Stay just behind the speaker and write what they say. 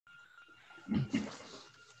All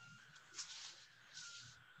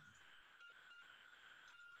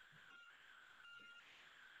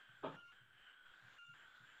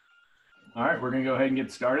right, we're going to go ahead and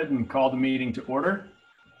get started and call the meeting to order.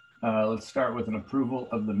 Let's start with an approval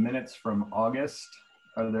of the minutes from August.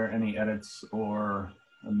 Are there any edits or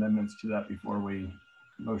amendments to that before we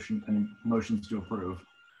motions to approve?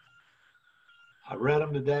 I read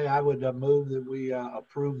them today. I would move that we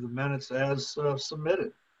approve the minutes as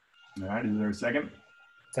submitted. All right, is there a second?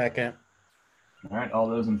 Second. All right, all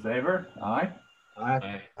those in favor? Aye.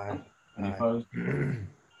 Aye. Aye. Any Aye. opposed?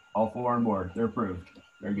 All four on board. They're approved.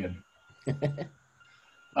 Very good.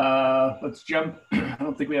 Let's jump. I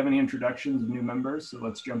don't think we have any introductions of new members, so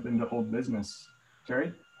let's jump into old business.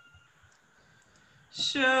 Terry?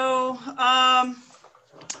 So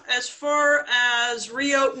as far as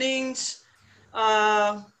reopenings,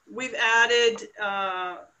 we've added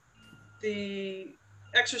the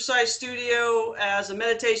exercise studio as a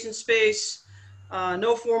meditation space.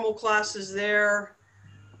 No formal classes there.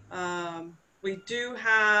 We do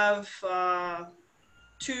have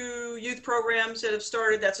 2 youth programs that have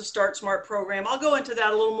started. That's a Start Smart program. I'll go into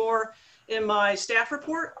that a little more in my staff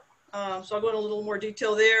report. So I'll go into a little more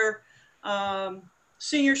detail there.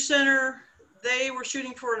 Senior Center, they were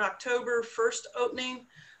shooting for an October 1st opening,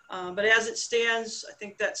 but as it stands, I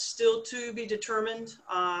think that's still to be determined.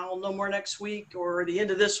 I'll know more next week or the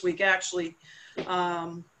end of this week, actually.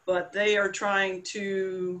 But they are trying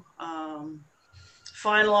to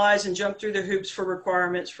finalize and jump through the hoops for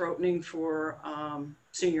requirements for opening for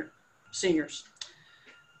seniors.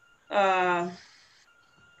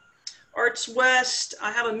 Arts West,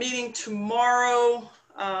 I have a meeting tomorrow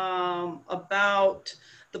about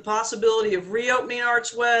the possibility of reopening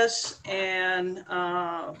Arts West and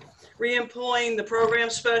re-employing the program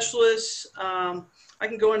specialists. I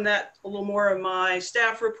can go into that a little more in my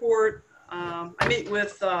staff report. I meet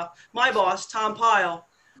with my boss, Tom Pyle,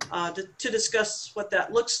 to discuss what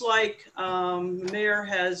that looks like. The mayor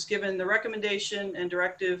has given the recommendation and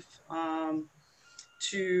directive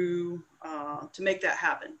to make that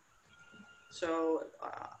happen. So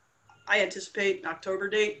I anticipate an October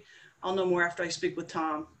date. I'll know more after I speak with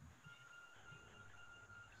Tom.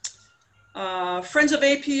 Friends of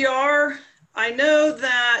APR, I know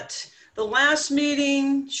that the last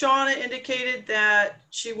meeting, Shauna indicated that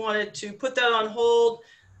she wanted to put that on hold.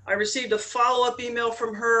 I received a follow-up email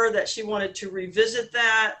from her that she wanted to revisit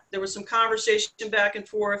that. There was some conversation back and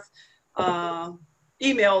forth,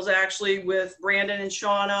 emails actually, with Brandon and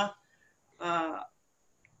Shauna.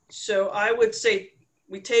 So I would say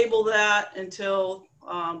we table that until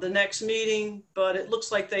the next meeting, but it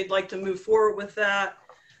looks like they'd like to move forward with that.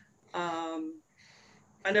 I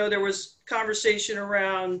know there was conversation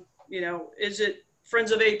around, you know, is it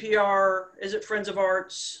Friends of APR? Is it Friends of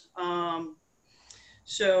Arts?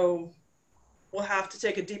 So we'll have to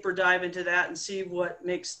take a deeper dive into that and see what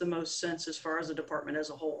makes the most sense as far as the department as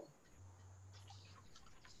a whole.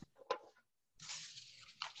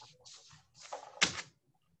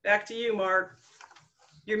 Back to you, Mark.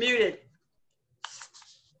 You're muted.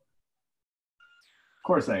 Of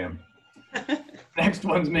course I am. Next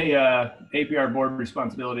one's me, APR board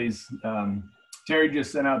responsibilities. Terry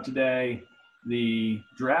just sent out today the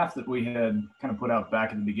draft that we had kind of put out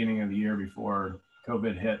back at the beginning of the year before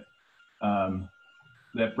COVID hit,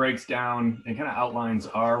 that breaks down and kind of outlines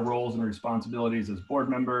our roles and responsibilities as board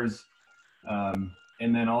members,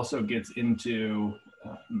 and then also gets into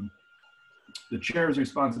the chair's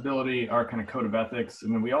responsibility, our kind of code of ethics.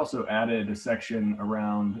 And then we also added a section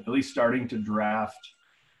around at least starting to draft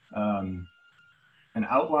an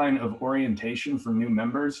outline of orientation for new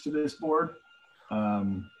members to this board.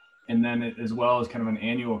 And then as well as kind of an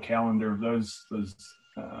annual calendar of those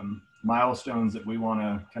milestones that we want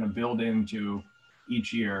to kind of build into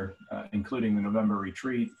each year, including the November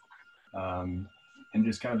retreat, and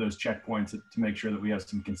just kind of those checkpoints to make sure that we have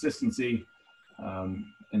some consistency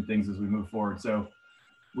and things as we move forward. So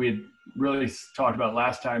we had really talked about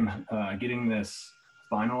last time getting this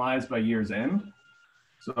finalized by year's end.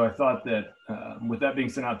 So I thought that with that being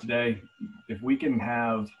sent out today, if we can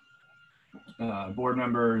have board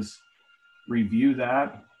members review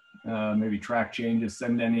that, maybe track changes,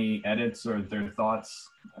 send any edits or their thoughts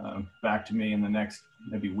back to me in the next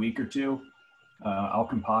maybe week or two. I'll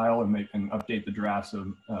compile and update the draft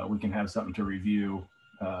so we can have something to review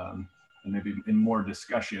and maybe in more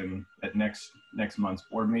discussion at next month's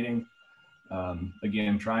board meeting.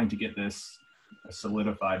 Again, trying to get this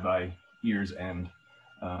solidified by year's end.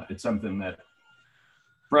 It's something that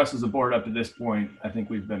for us as a board up to this point, I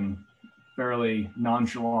think we've been fairly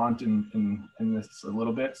nonchalant in this a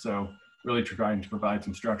little bit. So really trying to provide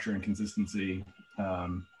some structure and consistency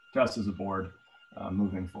to us as a board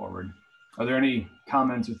moving forward. Are there any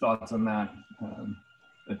comments or thoughts on that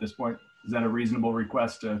at this point? Is that a reasonable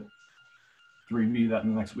request to review that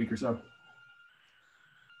in the next week or so?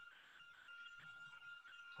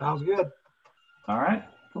 Sounds good. All right,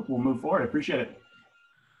 we'll move forward. I appreciate it.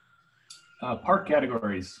 Park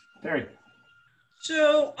categories, Terry.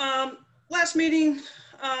 So last meeting,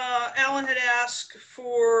 Alan had asked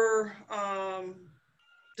for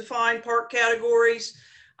defined park categories.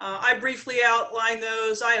 I briefly outlined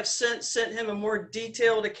those. I have since sent him a more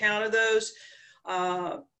detailed account of those.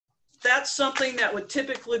 That's something that would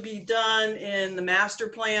typically be done in the master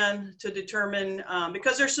plan to determine,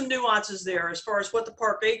 because there's some nuances there as far as what the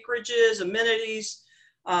park acreage is, amenities,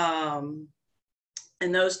 and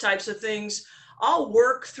those types of things. I'll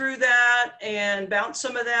work through that and bounce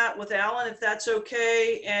some of that with Alan if that's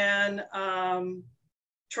okay, and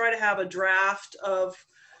try to have a draft of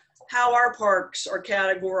how our parks are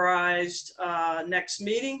categorized next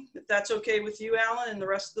meeting, if that's okay with you, Alan, and the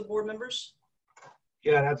rest of the board members.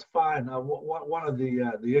 Yeah, that's fine. One of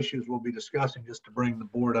the issues we'll be discussing, just to bring the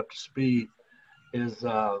board up to speed, is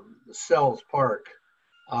the Sells Park.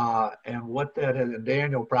 And what that is, and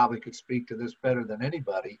Daniel probably could speak to this better than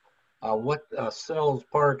anybody, what Sells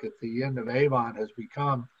Park at the end of Avon has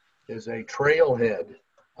become is a trailhead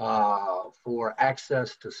for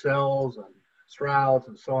access to Sells and Strouds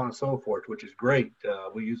and so on and so forth, which is great.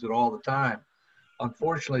 We use it all the time.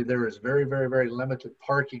 Unfortunately, there is very, very, very limited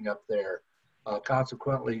parking up there.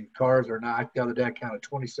 Consequently, cars are not, the other day I counted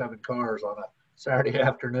 27 cars on a Saturday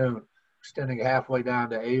afternoon, extending halfway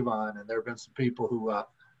down to Avon, and there have been some people who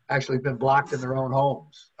actually been blocked in their own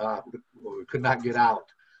homes, who could not get out.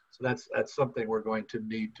 So that's something we're going to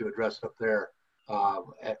need to address up there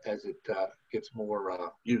as it gets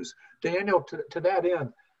more use. Daniel, to that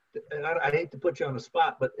end, and I hate to put you on the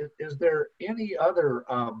spot, but is there any other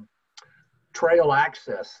trail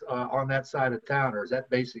access on that side of town, or is that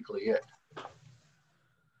basically it?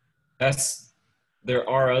 There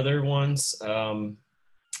are other ones.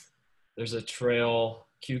 There's a trail,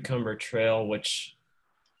 Cucumber Trail, which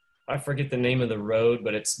I forget the name of the road,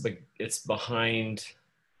 but it's behind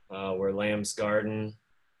where Lamb's Garden.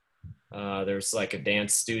 There's like a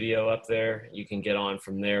dance studio up there. You can get on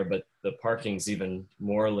from there, but the parking's even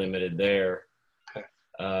more limited there. Okay.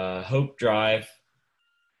 Hope Drive,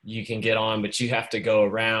 you can get on, but you have to go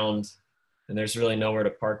around, and there's really nowhere to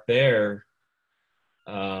park there.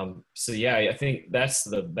 So yeah, I think that's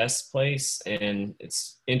the best place. And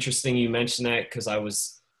it's interesting you mentioned that, because I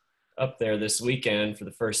was up there this weekend for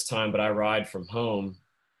the first time, but I ride from home.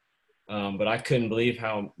 But I couldn't believe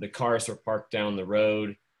how the cars were parked down the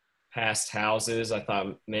road past houses. I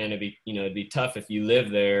thought, man, it'd be tough if you live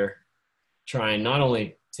there, trying not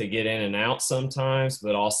only to get in and out sometimes,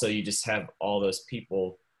 but also you just have all those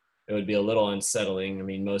people. It would be a little unsettling. I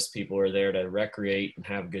mean, most people are there to recreate and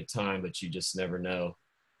have a good time, but you just never know.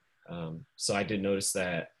 So I did notice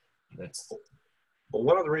that. Well,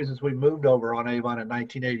 one of the reasons we moved over on Avon in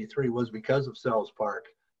 1983 was because of Sells Park.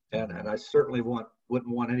 And I certainly wouldn't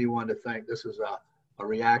want anyone to think this is a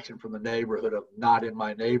reaction from the neighborhood of not in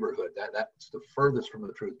my neighborhood. That's the furthest from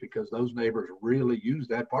the truth, because those neighbors really use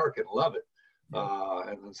that park and love it.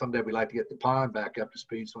 And then someday we like to get the pond back up to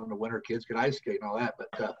speed so in the winter kids can ice skate and all that.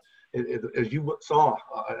 But as you saw,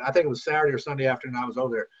 I think it was Saturday or Sunday afternoon I was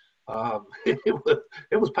over there.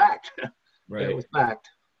 It was packed. Right. It was packed.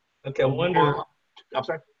 Okay. I'm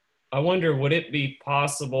sorry. I wonder, would it be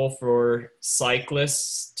possible for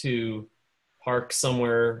cyclists to park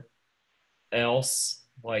somewhere else,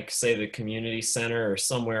 like say the community center or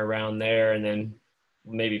somewhere around there, and then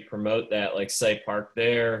maybe promote that, like say park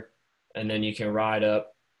there, and then you can ride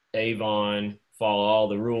up Avon, follow all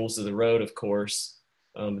the rules of the road, of course.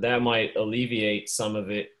 That might alleviate some of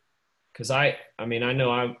it. Because I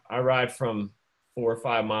know I ride from 4 or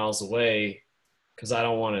 5 miles away, because I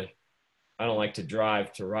don't like to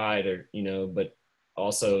drive to ride, or but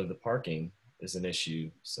also the parking is an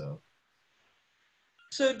issue. So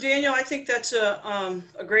Daniel, I think that's a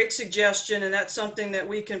great suggestion, and that's something that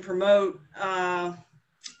we can promote.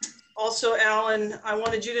 Also, Alan, I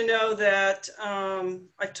wanted you to know that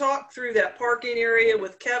I talked through that parking area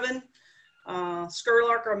with Kevin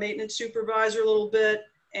Skurlock, our maintenance supervisor, a little bit.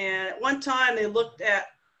 And at one time they looked at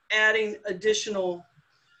adding additional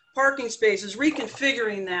parking spaces,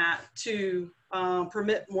 reconfiguring that to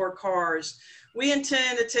permit more cars. We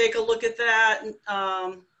intend to take a look at that,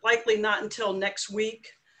 likely not until next week,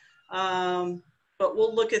 but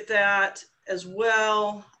we'll look at that as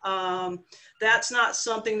well. That's not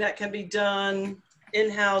something that can be done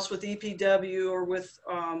in-house with EPW or with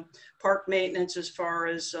park maintenance as far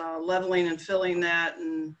as leveling and filling that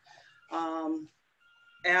and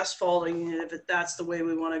asphalting it if that's the way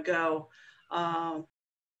we want to go.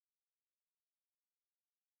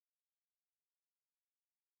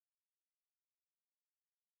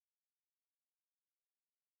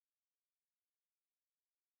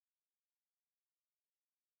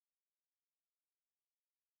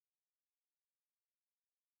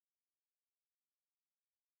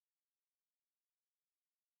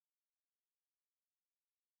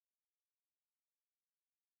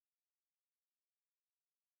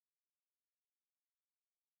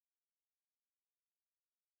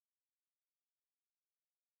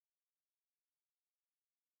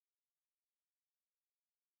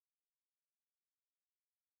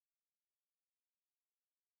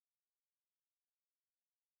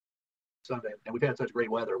 Sunday, and we've had such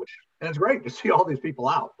great weather, and it's great to see all these people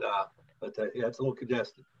out. But yeah, it's a little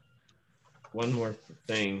congested. One more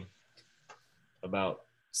thing about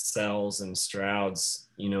Sells and Strouds,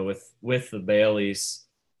 you know, with the Baileys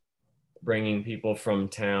bringing people from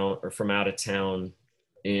town or from out of town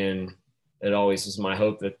in, it always was my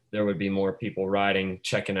hope that there would be more people riding,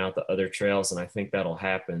 checking out the other trails, and I think that'll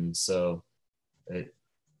happen. So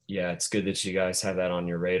yeah, it's good that you guys have that on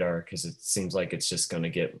your radar, because it seems like it's just going to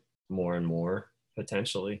get more and more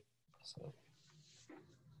potentially. So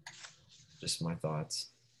just my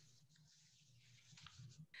thoughts.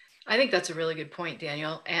 I think that's a really good point,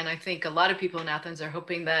 Daniel. And I think a lot of people in Athens are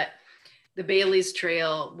hoping that the Bailey's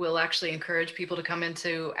Trail will actually encourage people to come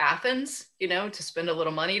into Athens, you know, to spend a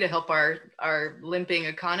little money to help our limping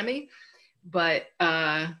economy. But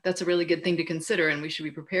that's a really good thing to consider, and we should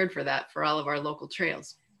be prepared for that for all of our local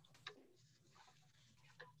trails.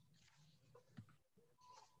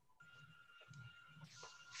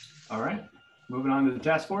 All right, moving on to the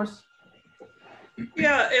task force.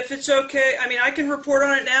 Yeah, if it's okay. I mean, I can report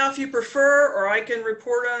on it now if you prefer, or I can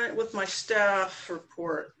report on it with my staff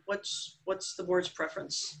report. What's the board's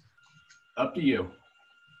preference? Up to you.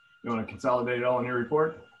 You want to consolidate it all in your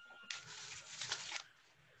report?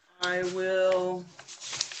 I'll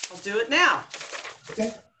do it now.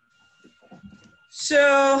 Okay.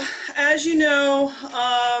 So, as you know,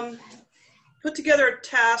 put together a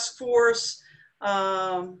task force.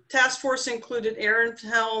 Task force included Aaron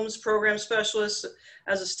Helms, program specialist,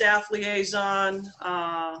 as a staff liaison,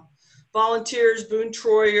 volunteers, Boone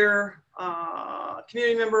Troyer,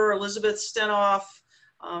 community member Elizabeth Stenoff.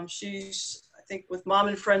 She's, I think, with Mom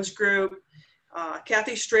and Friends group,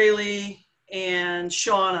 Kathy Straley, and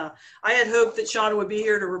Shauna. I had hoped that Shauna would be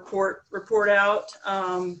here to report out,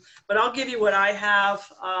 but I'll give you what I have.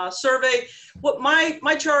 Survey. What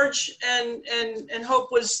my charge and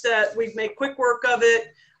hope was that we'd make quick work of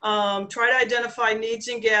it. Try to identify needs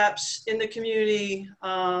and gaps in the community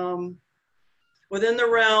within the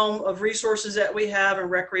realm of resources that we have in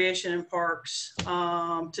recreation and parks,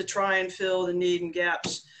 to try and fill the need and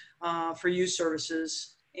gaps for youth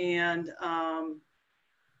services. And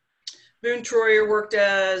Boone Troyer worked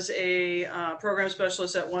as a program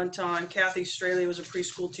specialist at one time. Kathy Straley was a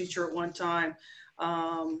preschool teacher at one time.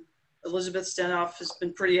 Elizabeth Stenoff has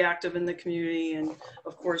been pretty active in the community. And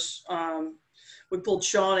of course, we pulled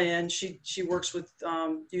Shauna in. She works with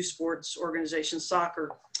youth sports organizations,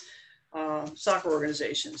 soccer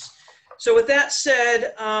organizations. So with that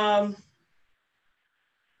said,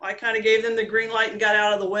 I kind of gave them the green light and got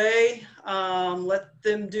out of the way. Let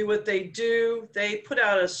them do what they do. They put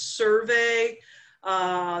out a survey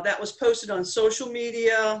that was posted on social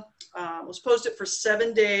media, was posted for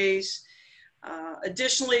 7 days.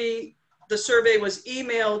 Additionally, the survey was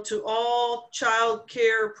emailed to all child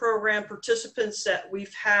care program participants that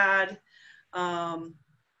we've had.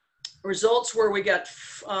 Results were we got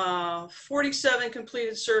 47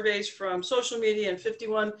 completed surveys from social media and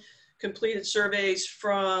 51 completed surveys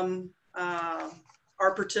from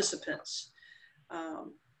our participants.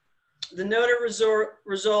 The noted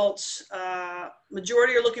results,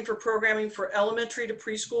 majority are looking for programming for elementary to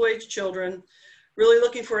preschool age children, really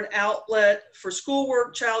looking for an outlet for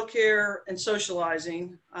schoolwork, childcare, and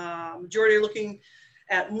socializing. Majority are looking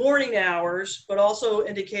at morning hours, but also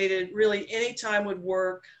indicated really any time would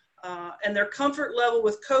work. And their comfort level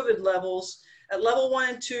with COVID levels, at level 1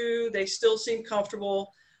 and 2, they still seem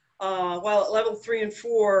comfortable. While at level 3 and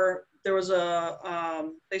 4, there was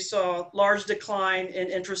they saw large decline in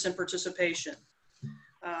interest and participation.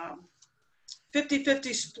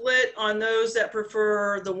 50-50 split on those that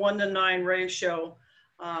prefer the 1-to-9 ratio,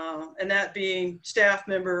 and that being staff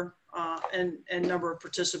member and number of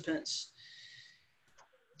participants.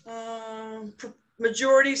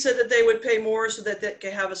 majority said that they would pay more so that they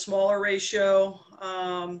could have a smaller ratio.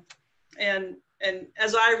 And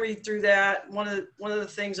as I read through that, one of the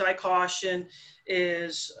things I caution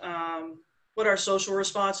is what our social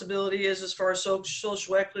responsibility is as far as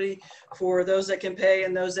social equity for those that can pay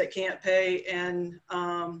and those that can't pay, and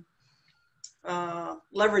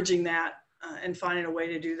leveraging that and finding a way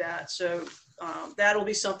to do that. So that'll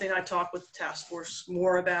be something I talk with the task force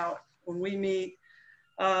more about when we meet.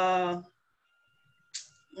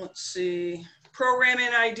 Let's see,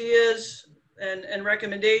 programming ideas and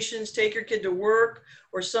recommendations. Take your kid to work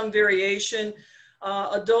or some variation.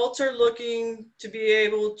 Adults are looking to be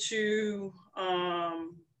able to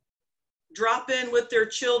drop in with their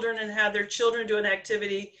children and have their children do an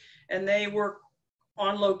activity, and they work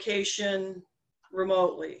on location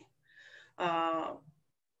remotely,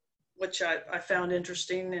 which I found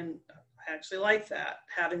interesting, and I actually like that,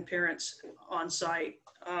 having parents on site.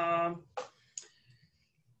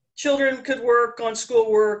 Children could work on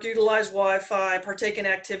schoolwork, utilize Wi-Fi, partake in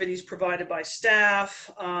activities provided by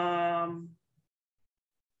staff.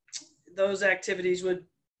 Those activities would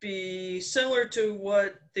be similar to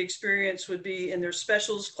what the experience would be in their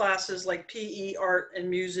specials classes like PE, art, and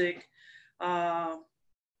music.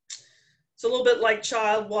 It's a little bit like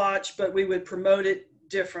Child Watch, but we would promote it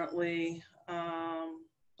differently.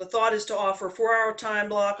 The thought is to offer a 4-hour time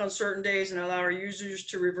block on certain days and allow our users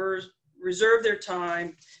to reserve their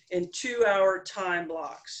time in 2-hour time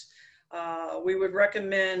blocks. We would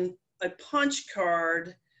recommend a punch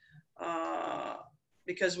card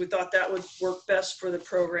because we thought that would work best for the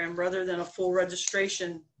program rather than a full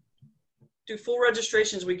registration. Do full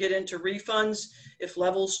registrations, we get into refunds if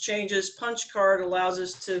levels changes. Punch card allows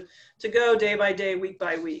us to go day by day, week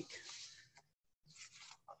by week.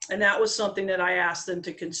 And that was something that I asked them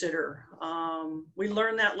to consider. We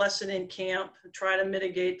learned that lesson in camp, try to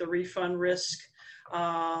mitigate the refund risk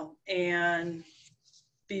and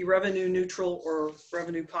be revenue neutral or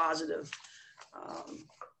revenue positive.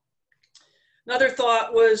 Another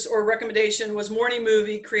thought was, or recommendation was, morning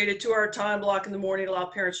movie, create a 2-hour time block in the morning, allow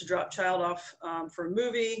parents to drop child off for a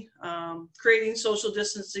movie. Creating social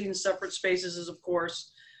distancing in separate spaces is, of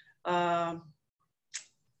course. Parents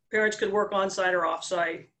could work on site or off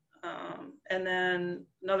site. And then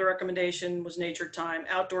another recommendation was nature time,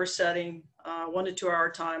 outdoor setting, 1 to 2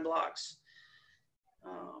 hour time blocks.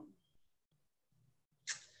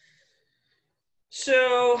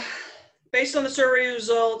 So based on the survey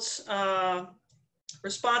results,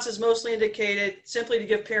 responses mostly indicated simply to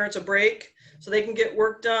give parents a break so they can get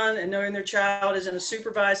work done and knowing their child is in a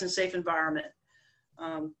supervised and safe environment,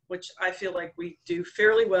 which I feel like we do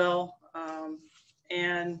fairly well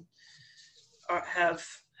and have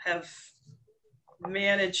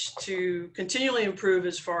managed to continually improve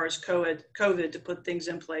as far as COVID to put things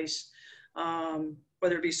in place,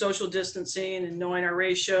 whether it be social distancing and knowing our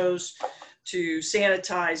ratios to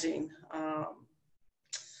sanitizing.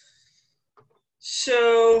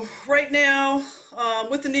 So right now,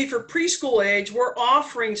 with the need for preschool age, we're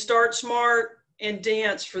offering Start Smart and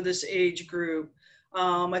dance for this age group.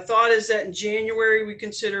 My thought is that in January, we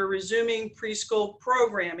consider resuming preschool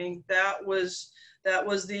programming. That was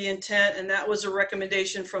the intent, and that was a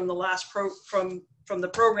recommendation from the last from the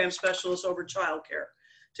program specialist over childcare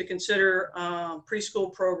to consider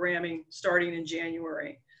preschool programming starting in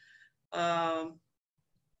January.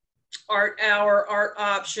 Art hour, art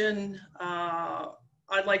option.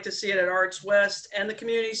 I'd like to see it at Arts West and the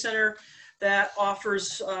community center that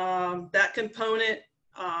offers that component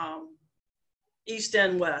East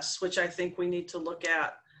and West, which I think we need to look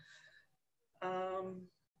at.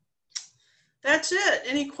 That's it.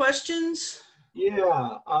 Any questions?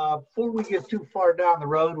 Yeah, before we get too far down the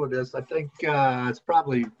road with this, I think it's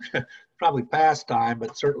probably past time,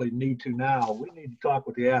 but certainly need to now. We need to talk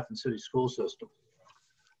with the Athens City School System,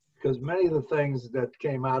 because many of the things that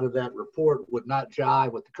came out of that report would not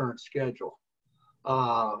jive with the current schedule.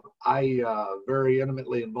 I very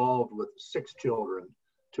intimately involved with 6 children,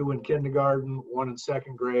 2 in kindergarten, 1 in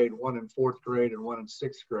 2nd grade, 1 in 4th grade, and 1 in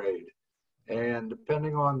 6th grade. And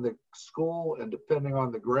depending on the school and depending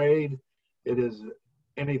on the grade, it is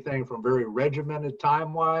anything from very regimented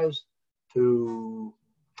time-wise to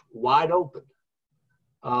wide open.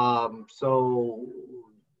 So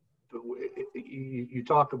you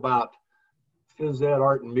talk about phys ed,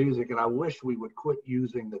 art, and music, and I wish we would quit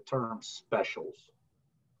using the term specials.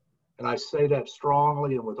 And I say that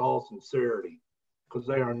strongly and with all sincerity, because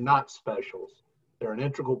they are not specials. They're an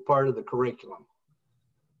integral part of the curriculum.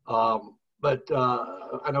 But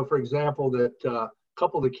I know, for example, that a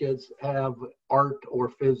couple of the kids have art or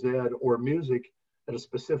phys ed or music at a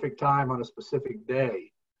specific time on a specific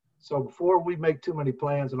day. So before we make too many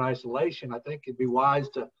plans in isolation, I think it'd be wise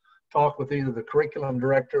to talk with either the curriculum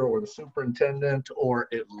director or the superintendent, or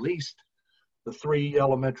at least the 3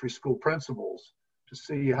 elementary school principals, to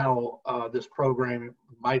see how this program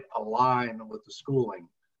might align with the schooling,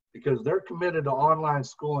 because they're committed to online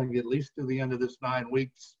schooling at least through the end of this 9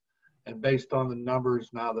 weeks. And based on the numbers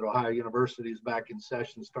now that Ohio University is back in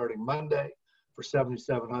session starting Monday for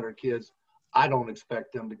 7,700 kids, I don't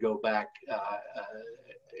expect them to go back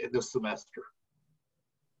this semester.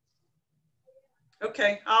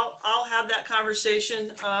 Okay, I'll have that conversation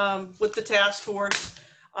with the task force.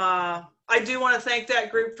 I do want to thank that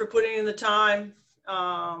group for putting in the time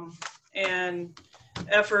and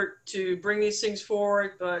effort to bring these things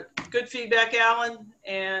forward. But good feedback, Alan,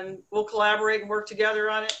 and we'll collaborate and work together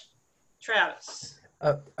on it. Travis.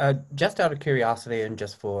 Just out of curiosity and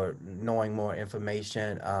just for knowing more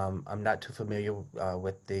information, I'm not too familiar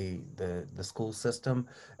with the school system.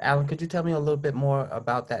 Alan, could you tell me a little bit more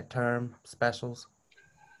about that term, specials?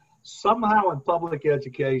 Somehow in public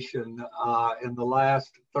education, in the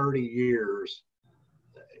last 30 years,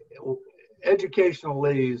 educational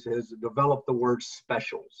leads has developed the word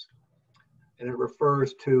specials, and it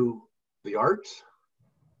refers to the arts,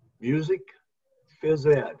 music, phys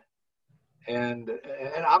ed. And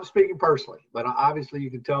I'm speaking personally, but obviously you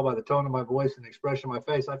can tell by the tone of my voice and the expression of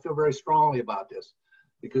my face, I feel very strongly about this,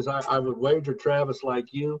 because I would wager, Travis,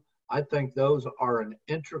 like you, I think those are an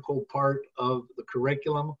integral part of the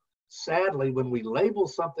curriculum. Sadly, when we label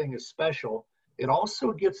something as special, it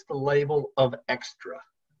also gets the label of extra.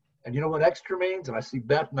 And you know what extra means? And I see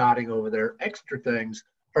Beth nodding over there. Extra things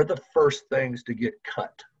are the first things to get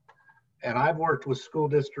cut. And I've worked with school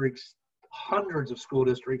districts, hundreds of school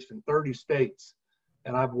districts in 30 states,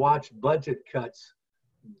 and I've watched budget cuts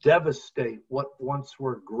devastate what once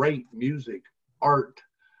were great music, art,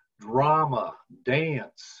 drama,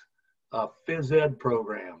 dance, phys ed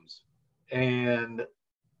programs. And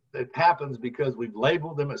it happens because we've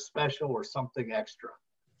labeled them as special or something extra.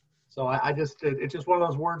 So it's just one of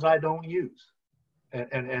those words I don't use,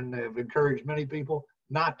 and have encouraged many people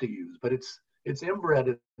not to use, but it's inbred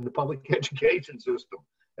in the public education system.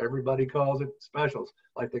 Everybody calls it specials,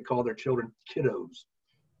 like they call their children kiddos.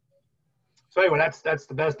 So anyway, that's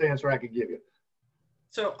the best answer I could give you.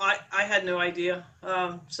 So I had no idea.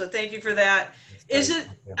 So thank you for that.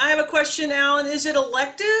 I have a question, Alan. Is it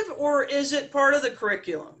elective or is it part of the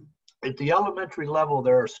curriculum? At the elementary level,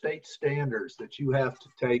 there are state standards that you have to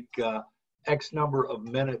take X number of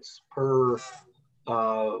minutes per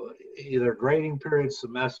either grading period,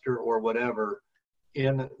 semester, or whatever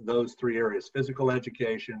in those 3 areas: physical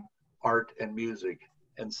education, art, and music.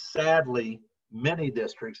 And sadly, many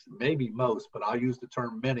districts, maybe most, but I'll use the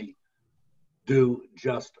term many, do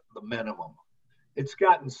just the minimum. It's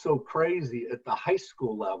gotten so crazy at the high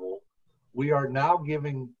school level, we are now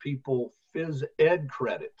giving people phys ed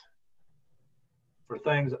credit for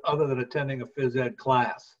things other than attending a phys ed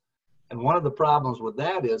class. And one of the problems with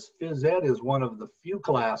that is phys ed is one of the few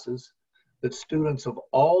classes that students of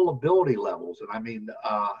all ability levels, and I mean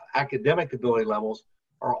academic ability levels,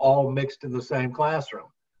 are all mixed in the same classroom.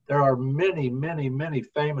 There are many, many, many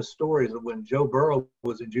famous stories of when Joe Burrow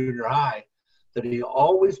was in junior high, that he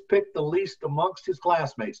always picked the least amongst his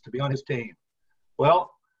classmates to be on his team.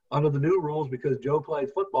 Well, under the new rules, because Joe played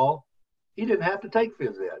football, he didn't have to take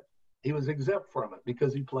phys ed. He was exempt from it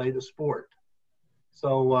because he played a sport.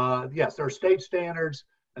 So yes, there are state standards,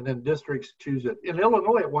 and then districts choose it. In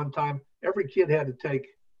Illinois at one time, every kid had to take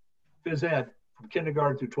phys ed from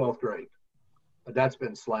kindergarten through 12th grade, but that's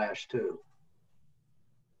been slashed too.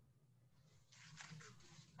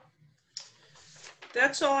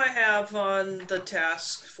 That's all I have on the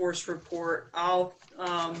task force report. I'll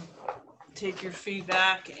take your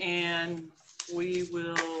feedback and we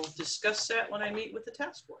will discuss that when I meet with the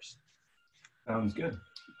task force. Sounds good.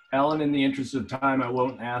 Alan, in the interest of time, I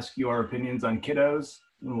won't ask your opinions on kiddos,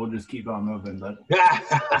 and we'll just keep on moving, but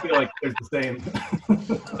I feel like there's the same.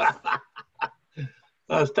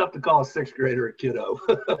 It's tough to call a 6th grader a kiddo.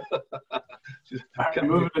 All right,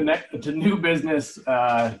 moving to new business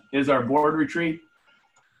is our board retreat.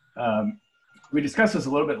 We discussed this a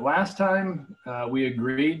little bit last time. We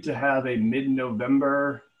agreed to have a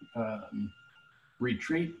mid-November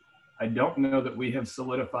retreat. I don't know that we have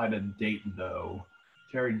solidified a date though.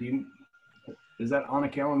 Terry, is that on a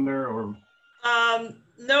calendar or?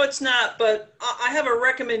 No, it's not, but I have a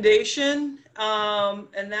recommendation,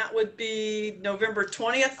 and that would be November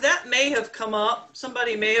 20th. That may have come up.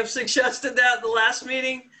 Somebody may have suggested that at the last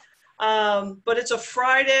meeting, but it's a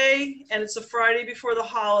Friday, and it's a Friday before the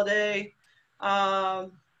holiday. I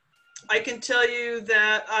can tell you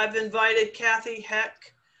that I've invited Kathy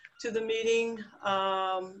Heck to the meeting.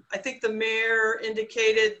 I think the mayor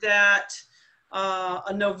indicated that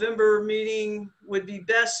a November meeting would be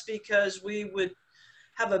best because we would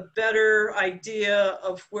have a better idea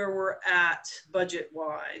of where we're at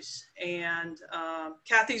budget-wise. And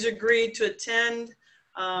Kathy's agreed to attend.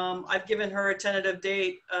 I've given her a tentative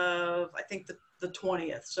date of, I think, the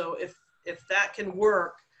 20th. So if that can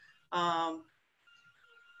work.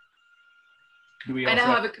 Do we I also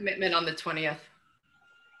now have a commitment on the 20th.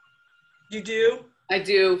 You do? I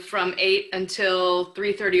do, from 8 until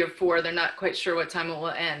 3:30 or 4. They're not quite sure what time it will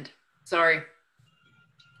end. Sorry.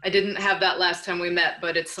 I didn't have that last time we met,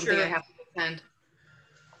 but it's something Sure. I have to attend.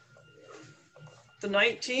 The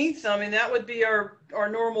 19th? I mean, that would be our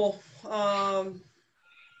normal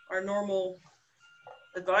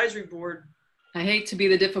advisory board. I hate to be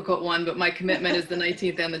the difficult one, but my commitment is the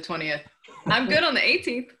 19th and the 20th. I'm good on the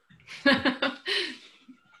 18th.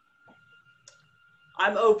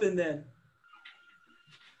 I'm open then.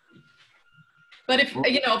 But if,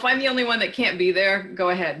 you know, if I'm the only one that can't be there, go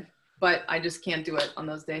ahead. But I just can't do it on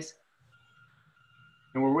those days.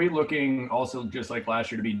 And were we looking also just like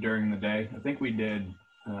last year to be during the day? I think we did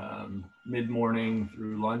mid-morning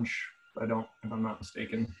through lunch. If I'm not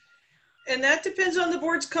mistaken. And that depends on the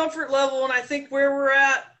board's comfort level, and I think where we're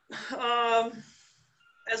at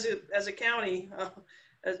as a county,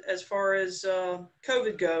 as far as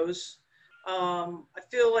COVID goes. I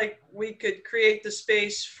feel like we could create the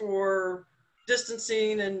space for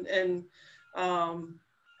distancing and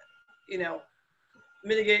you know,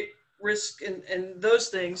 mitigate risk and those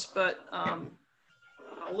things, but I'll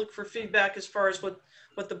look for feedback as far as what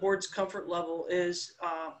the board's comfort level is.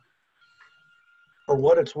 For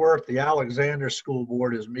what it's worth, the Alexander School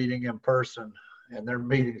Board is meeting in person, and their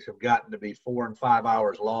meetings have gotten to be 4 and 5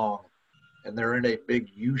 hours long, and they're in a big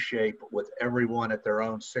U shape with everyone at their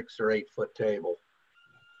own 6 or 8 foot table.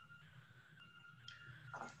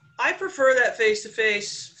 I prefer that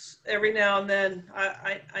face-to-face every now and then.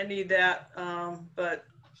 I need that, but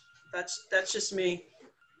that's just me.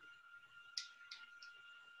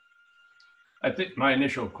 I think my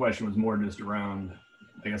initial question was more just around,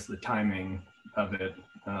 I guess, the timing of it.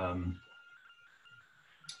 I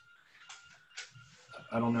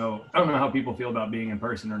don't know how people feel about being in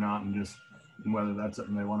person or not, and just whether that's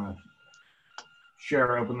something they want to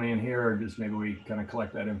share openly in here, or just maybe we kind of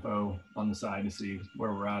collect that info on the side to see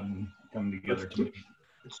where we're at and come together.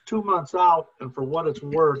 It's 2 months out, and for what it's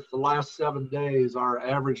worth, the last 7 days, our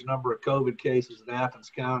average number of COVID cases in Athens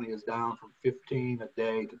County is down from 15 a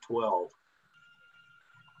day to 12.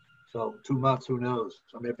 So 2 months, who knows?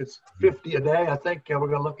 I mean, if it's 50 a day, I think we're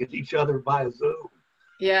going to look at each other via Zoom.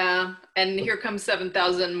 Yeah, and here comes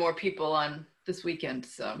 7,000 more people on this weekend.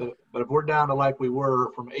 So, but if we're down to like we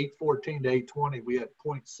were from 814 to 820, we had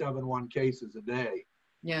 0.71 cases a day.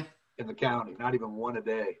 Yeah, in the county, not even one a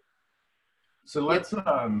day. So let's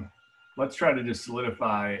try to just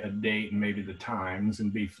solidify a date and maybe the times,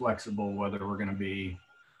 and be flexible whether we're going to be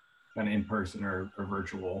kind of in person or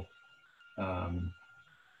virtual.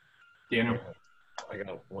 Daniel? I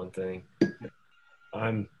got one thing.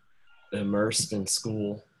 I'm immersed in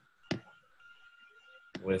school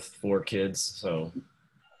with 4 kids, so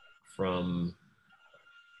from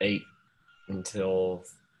 8 until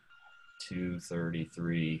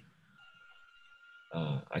 2:33.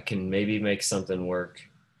 I can maybe make something work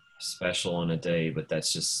special on a day, but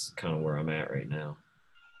that's just kind of where I'm at right now.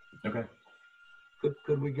 Okay.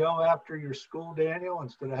 Could we go after your school, Daniel,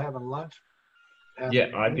 instead of having lunch?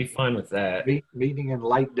 Yeah, I'd be fine with that. Meeting and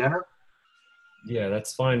light dinner? Yeah,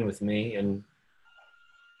 that's fine with me. And,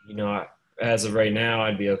 you know, as of right now,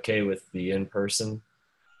 I'd be okay with the in-person.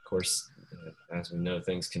 Of course, as we know,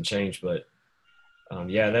 things can change, but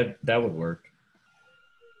yeah, that would work.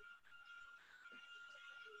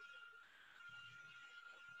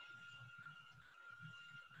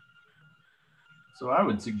 So I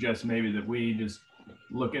would suggest maybe that we just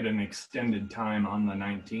look at an extended time on the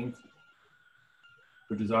 19th,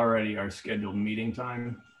 which is already our scheduled meeting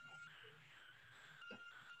time.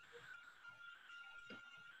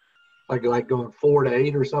 Like going 4 to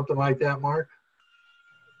 8 or something like that, Mark?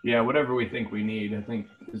 Yeah, whatever we think we need. I think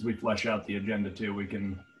as we flesh out the agenda too, we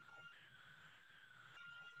can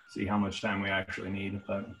see how much time we actually need.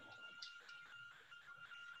 But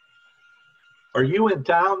are you in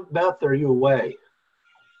town, Beth, or are you away?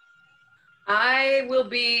 I will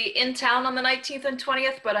be in town on the 19th and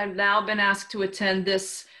 20th, but I've now been asked to attend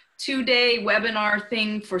this 2-day webinar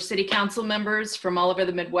thing for city council members from all over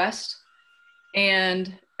the Midwest.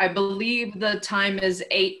 And I believe the time is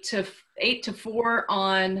 8 to 4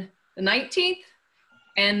 on the 19th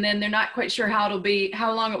And then they're not quite sure how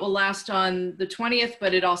long it will last on the 20th,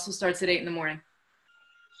 but it also starts at 8 in the morning.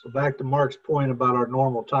 So back to Mark's point about our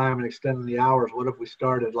normal time and extending the hours, what if we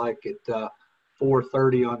started like at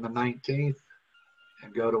 4:30 on the 19th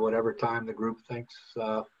and go to whatever time the group thinks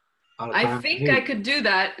I think I could do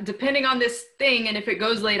that depending on this thing. And if it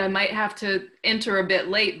goes late, I might have to enter a bit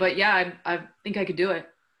late, but yeah, I think I could do it.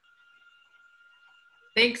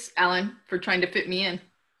 Thanks, Alan, for trying to fit me in.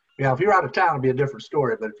 Yeah, if you're out of town, it'd be a different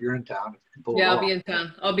story, but if you're in town, if you can pull it Yeah, off. I'll be in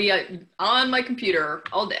town. I'll be on my computer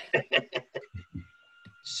all day.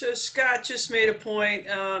 So Scott just made a point,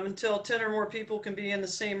 until 10 or more people can be in the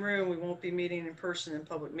same room, we won't be meeting in person in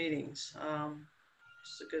public meetings.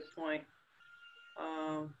 It's a good point.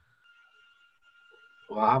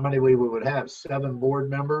 Well, how many we would have? 7 board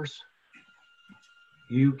members?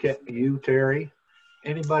 You, Terry,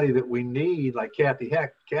 anybody that we need, like Kathy.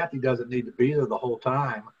 Heck, Kathy doesn't need to be there the whole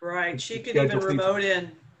time. Right, she could even remote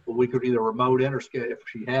in. But we could either remote in or if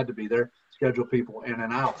she had to be there, schedule people in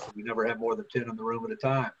and out. So we never have more than 10 in the room at a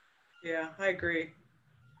time. Yeah, I agree.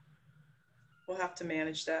 We'll have to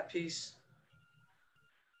manage that piece.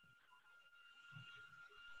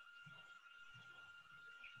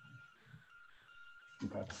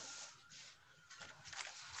 Okay.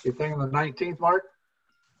 Anything on the 19th, Mark?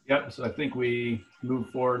 Yep. So I think we move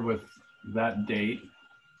forward with that date.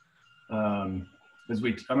 I'm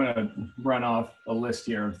going to run off a list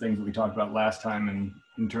here of things that we talked about last time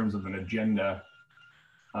in terms of an agenda.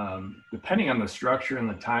 Depending on the structure and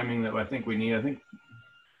the timing that I think we need, I think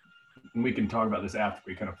we can talk about this after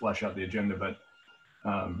we kind of flesh out the agenda, but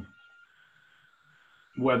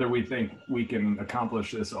whether we think we can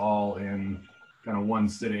accomplish this all in kind of one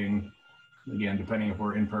sitting, again, depending if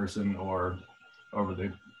we're in person or over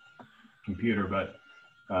the computer, but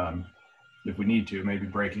if we need to, maybe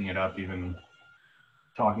breaking it up, even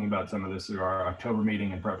talking about some of this through our October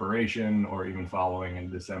meeting in preparation or even following in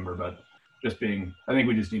December, but I think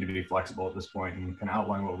we just need to be flexible at this point and kind of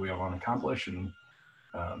outline what we want to accomplish, and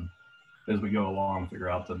as we go along, figure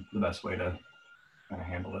out the best way to kind of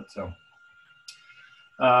handle it. So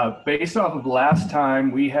based off of last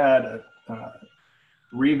time, we had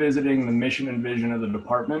revisiting the mission and vision of the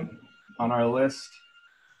department on our list,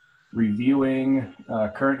 reviewing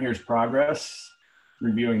current year's progress,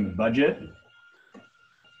 reviewing the budget,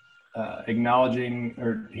 acknowledging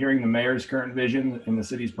or hearing the mayor's current vision and the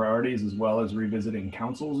city's priorities, as well as revisiting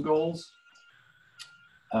council's goals.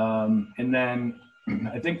 And then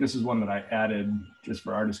I think this is one that I added just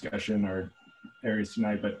for our discussion or areas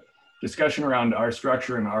tonight, but discussion around our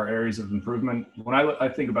structure and our areas of improvement. When I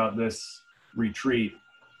think about this retreat,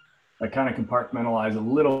 I kind of compartmentalize a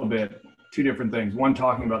little bit, 2 different things. One,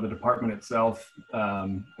 talking about the department itself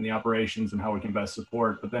and the operations and how we can best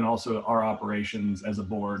support, but then also our operations as a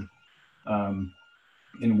board,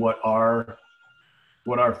 and what our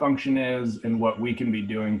function is and what we can be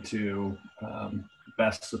doing to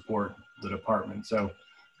best support the department. So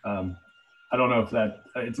I don't know if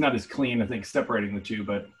it's not as clean, I think, separating the 2,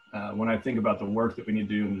 but when I think about the work that we need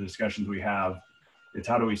to do and the discussions we have, it's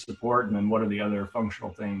how do we support, and then what are the other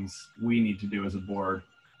functional things we need to do as a board.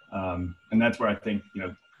 And that's where I think,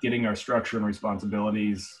 getting our structure and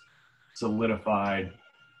responsibilities solidified,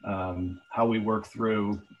 how we work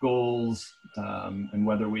through goals, and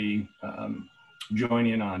whether we join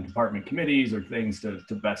in on department committees or things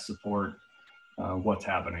to best support what's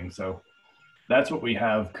happening. So that's what we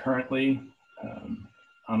have currently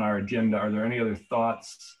on our agenda. Are there any other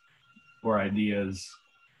thoughts or ideas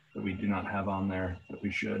that we do not have on there that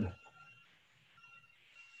we should?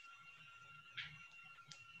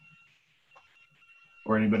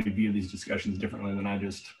 Or anybody view these discussions differently than I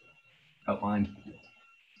just outlined?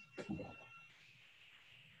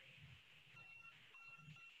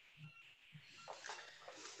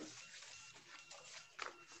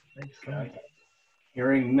 Okay.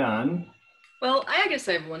 Hearing none. Well, I guess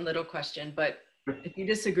I have one little question, but if you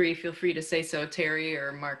disagree, feel free to say so, Terry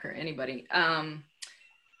or Mark or anybody.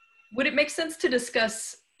 Would it make sense to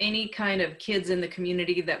discuss any kind of kids in the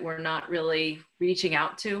community that we're not really reaching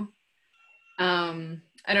out to?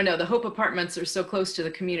 I don't know, the Hope Apartments are so close to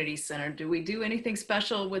the community center. Do we do anything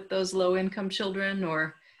special with those low-income children?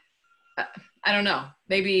 Or I don't know,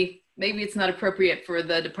 maybe it's not appropriate for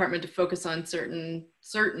the department to focus on certain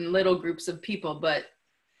little groups of people, but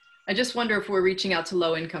I just wonder if we're reaching out to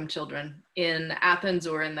low-income children in Athens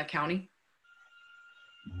or in the county.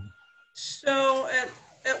 So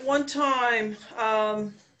at one time,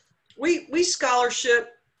 we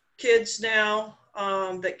scholarship kids now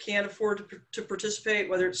that can't afford to participate,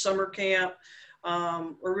 whether it's summer camp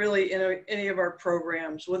or really in any of our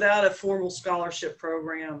programs without a formal scholarship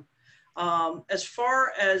program. As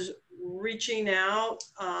far as reaching out,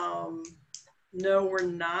 no, we're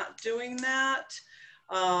not doing that.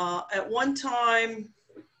 At one time,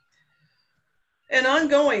 and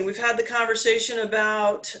ongoing, we've had the conversation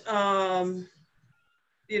about,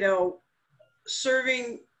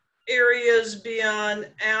 serving areas beyond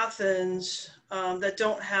Athens that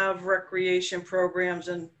don't have recreation programs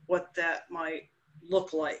and what that might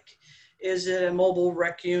look like. Is it a mobile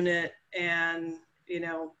rec unit, and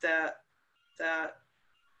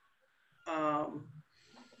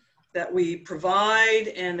that we provide,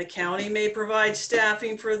 and the county may provide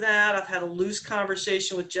staffing for that. I've had a loose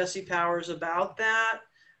conversation with Jesse Powers about that.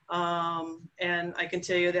 And I can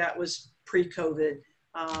tell you that was pre-COVID,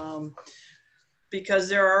 because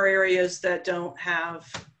there are areas that don't have,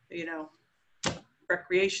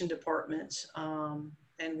 recreation departments.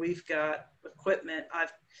 And we've got equipment.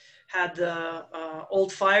 I've had the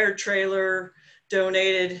old fire trailer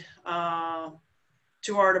donated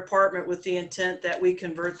to our department with the intent that we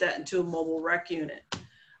convert that into a mobile rec unit.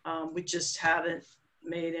 We just haven't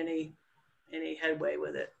made any headway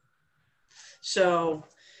with it. So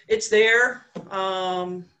it's there.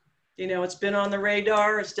 It's been on the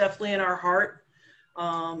radar. It's definitely in our heart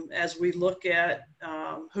as we look at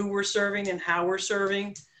who we're serving and how we're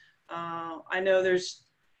serving. I know there's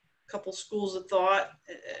a couple schools of thought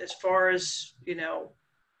as far as,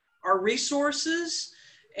 our resources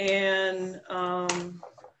and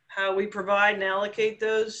how we provide and allocate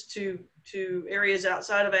those to areas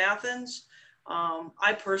outside of Athens.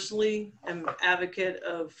 I personally am an advocate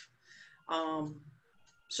of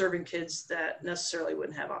serving kids that necessarily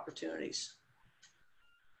wouldn't have opportunities.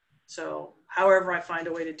 So however I find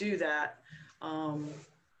a way to do that,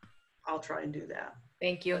 I'll try and do that.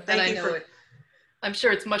 Thank you. Thank you for, I'm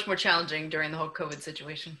sure it's much more challenging during the whole COVID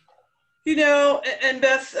situation. And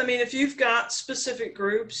Beth, I mean, if you've got specific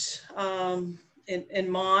groups in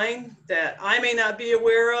mind that I may not be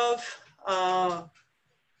aware of,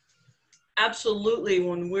 absolutely,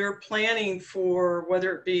 when we're planning for,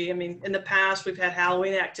 whether it be, in the past, we've had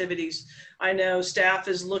Halloween activities. I know staff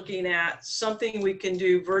is looking at something we can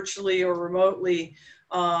do virtually or remotely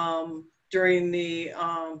during the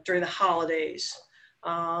holidays.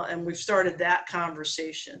 And we've started that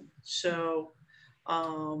conversation. So,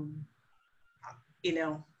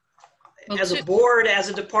 as a board, as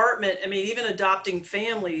a department, even adopting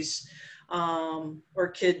families or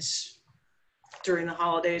kids during the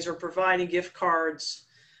holidays or providing gift cards,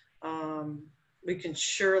 we can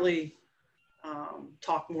surely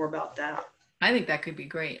talk more about that. I think that could be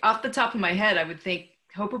great. Off the top of my head, I would think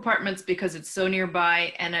Hope Apartments, because it's so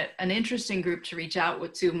nearby, and an interesting group to reach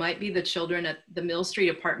out to might be the children at the Mill Street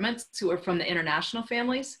Apartments who are from the international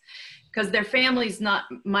families, because their families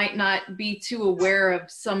might not be too aware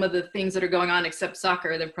of some of the things that are going on, except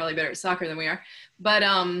soccer. They're probably better at soccer than we are, but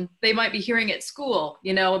they might be hearing at school,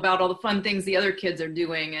 about all the fun things the other kids are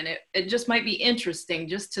doing, and it just might be interesting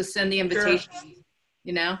just to send the invitation.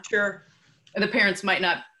 Sure. Sure. The parents might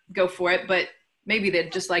not go for it, but maybe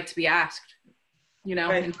they'd just like to be asked,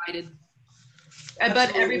 right. Invited.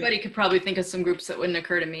 Absolutely. But everybody could probably think of some groups that wouldn't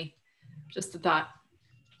occur to me. Just a thought.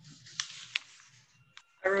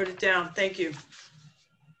 I wrote it down. Thank you.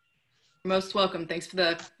 You're most welcome. Thanks for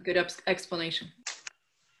the good explanation.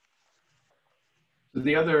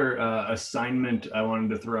 The other assignment I wanted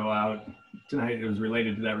to throw out tonight, it was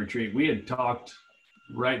related to that retreat. We had talked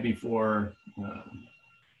right before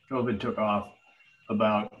COVID took off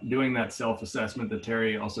about doing that self-assessment that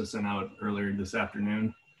Terry also sent out earlier this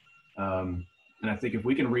afternoon. And I think if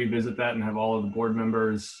we can revisit that and have all of the board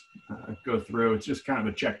members go through, it's just kind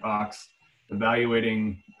of a checkbox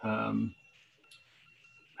evaluating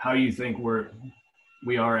how you think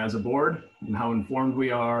we are as a board and how informed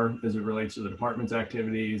we are as it relates to the department's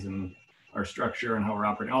activities and our structure and how we're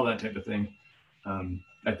operating, all that type of thing.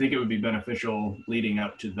 I think it would be beneficial leading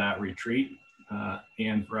up to that retreat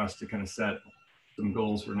and for us to kind of set some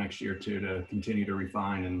goals for next year too, to continue to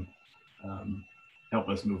refine and help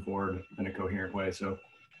us move forward in a coherent way. So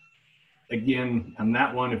again, on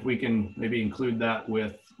that one, if we can maybe include that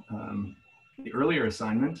with the earlier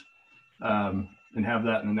assignment and have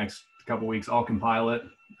that in the next couple of weeks, I'll compile it.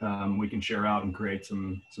 We can share out and create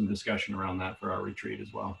some discussion around that for our retreat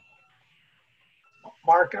as well.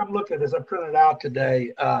 Mark, I'm looking at this. I printed out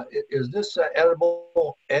today. Is this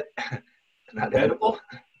editable? Not editable?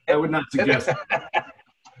 I would not suggest.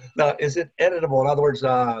 No, is it editable? In other words,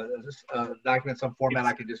 is this document some format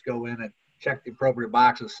I can just go in and check the appropriate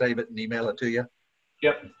boxes, save it, and email it to you?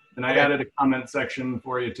 Yep. And I added a comment section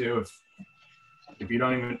for you too. If you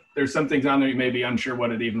don't even, there's some things on there you may be unsure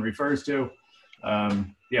what it even refers to.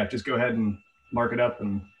 Yeah, just go ahead and mark it up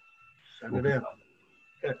and Send it in.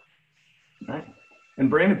 All right. And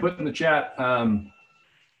Brandon put in the chat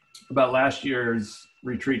about last year's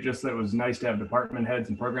retreat, just that it was nice to have department heads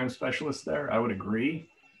and program specialists there. I would agree.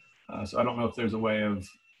 So I don't know if there's a way of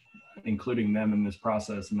including them in this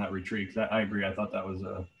process in that retreat. 'Cause I agree. I thought that was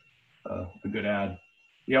a good add.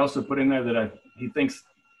 He also put in there that he thinks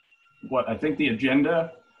I think the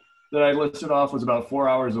agenda that I listed off was about 4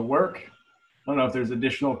 hours of work. I don't know if there's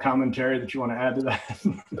additional commentary that you want to add to that.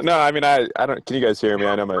 No, I mean, I don't, can you guys hear me?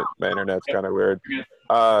 I know my internet's kind of weird.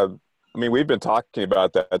 I mean, we've been talking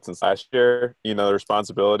about that since last year, you know, the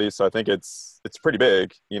responsibility. So I think it's pretty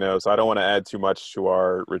big, you know, so I don't want to add too much to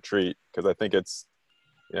our retreat because I think it's,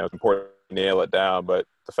 you know, important to nail it down. But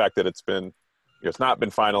the fact that it's been, you know, it's not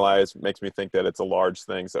been finalized makes me think that it's a large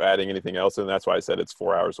thing. So adding anything else in, that's why I said it's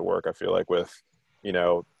 4 hours of work. I feel like with, you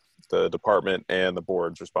know, the department and the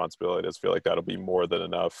board's responsibility, I just feel like that'll be more than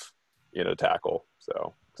enough, you know, to tackle.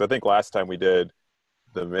 So, because I think last time we did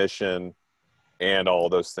the mission and all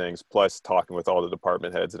those things, plus talking with all the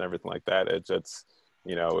department heads and everything like that, it's,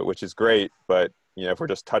 you know, which is great. But, you know, if we're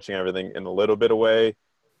just touching everything in a little bit of way,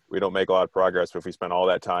 we don't make a lot of progress. But if we spend all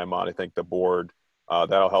that time on, I think the board,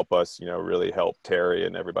 that'll help us, you know, really help Terry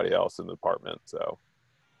and everybody else in the department. So.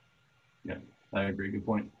 Yeah, I agree. Good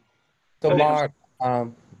point. So Mark,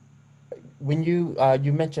 when you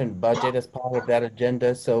mentioned budget as part of that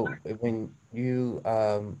agenda, so when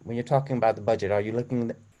you're talking about the budget, are you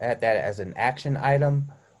looking at that as an action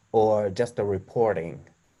item or just a reporting?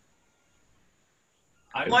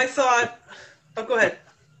 My thought, oh, go ahead.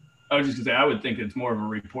 I was just gonna say, I would think it's more of a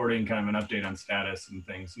reporting, kind of an update on status and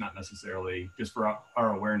things, not necessarily just for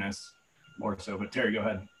our awareness more so, but Terry, go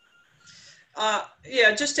ahead.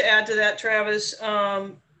 Yeah, just to add to that, Travis,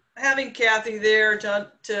 having Kathy there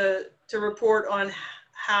to report on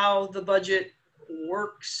how the budget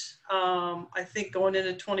works. I think going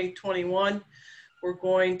into 2021, we're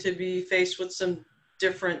going to be faced with some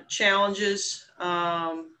different challenges,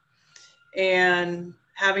 and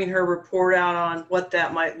having her report out on what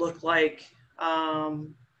that might look like.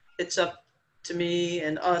 It's up to me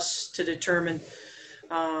and us to determine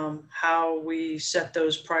how we set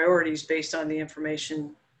those priorities based on the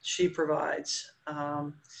information she provides.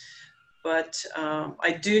 But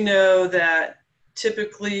I do know that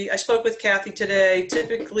typically, I spoke with Kathy today,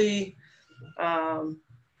 typically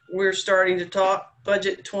we're starting to talk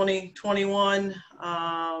budget 2021,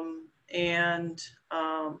 and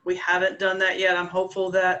we haven't done that yet. I'm hopeful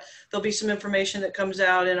that there'll be some information that comes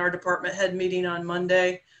out in our department head meeting on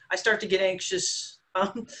Monday. I start to get anxious,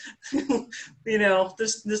 you know,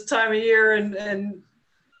 this time of year and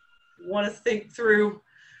want to think through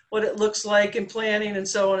what it looks like in planning and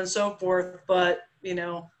so on and so forth. But, you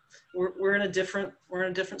know, we're in a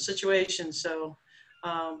different situation. So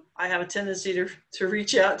I have a tendency to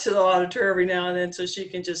reach out to the auditor every now and then so she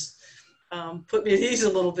can just put me at ease a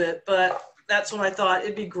little bit. But that's when I thought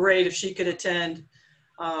it'd be great if she could attend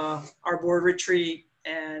our board retreat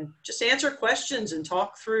and just answer questions and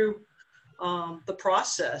talk through the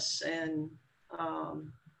process. And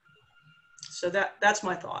so that's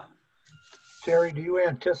my thought. Terry, do you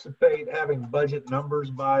anticipate having budget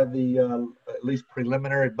numbers by the, at least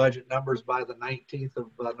preliminary budget numbers by the 19th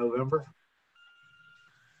of November?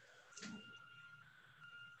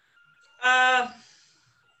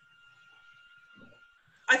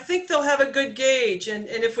 I think they'll have a good gauge. And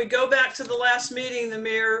if we go back to the last meeting, the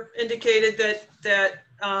mayor indicated that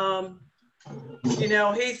you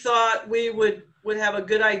know, he thought we would have a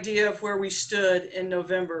good idea of where we stood in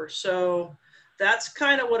November. So that's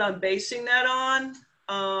kind of what I'm basing that on.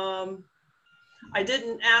 I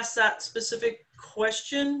didn't ask that specific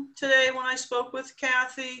question today when I spoke with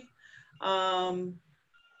Kathy.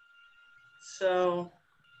 So.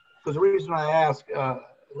 Because the reason I ask, at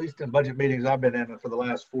least in budget meetings I've been in for the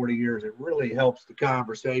last 40 years, it really helps the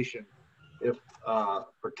conversation if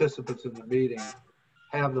participants in the meeting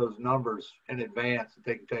have those numbers in advance that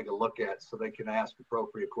they can take a look at so they can ask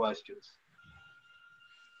appropriate questions.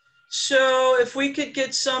 So if we could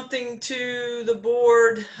get something to the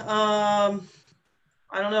board, I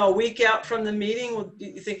don't know, a week out from the meeting, do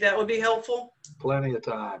you think that would be helpful? Plenty of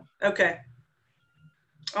time. Okay.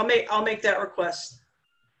 I'll make that request.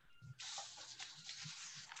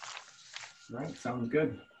 All right, sounds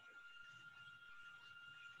good.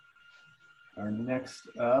 Our next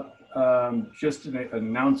up, just an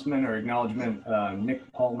announcement or acknowledgement,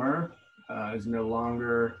 Nick Palmer is no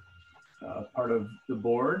longer part of the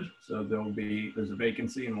board. So there's a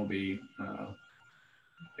vacancy and we'll be,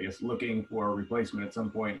 I guess, looking for a replacement at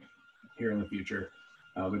some point here in the future.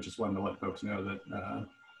 But just wanted to let folks know that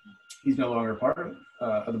he's no longer part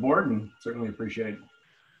of the board, and certainly appreciate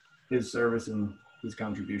his service and his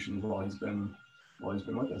contributions while he's been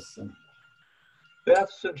with us. So.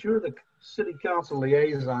 Beth, since you're the city council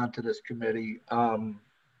liaison to this committee, can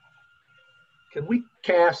we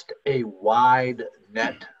cast a wide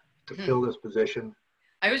net to fill this position?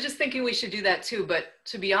 I was just thinking we should do that too, but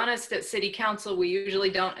to be honest, at city council, we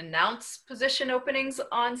usually don't announce position openings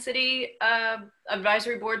on city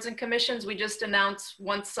advisory boards and commissions. We just announce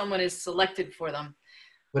once someone is selected for them.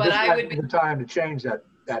 But this might be the time to change that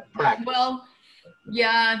practice. Well,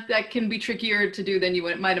 yeah, that can be trickier to do than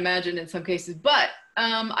you might imagine in some cases, but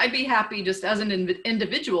I'd be happy just as an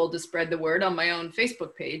individual to spread the word on my own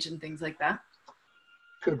Facebook page and things like that.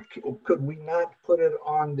 Could we not put it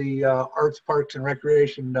on the Arts, Parks, and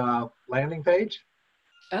Recreation landing page?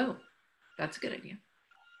 Oh, that's a good idea.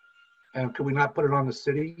 And could we not put it on the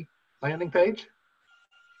city landing page?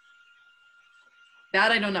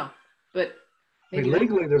 That I don't know, but maybe I mean,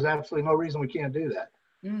 legally, there's absolutely no reason we can't do that.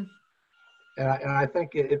 Mm. And I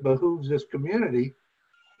think it behooves this community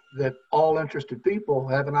that all interested people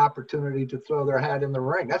have an opportunity to throw their hat in the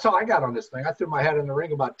ring. That's how I got on this thing. I threw my hat in the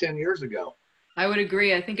ring about 10 years ago. I would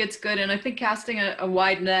agree. I think it's good. And I think casting a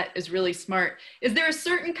wide net is really smart. Is there a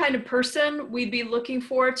certain kind of person we'd be looking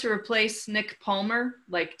for to replace Nick Palmer?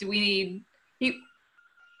 Like, do we need,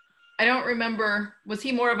 I don't remember, was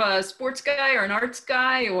he more of a sports guy or an arts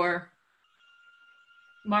guy, or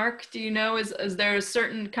Mark, do you know, is there a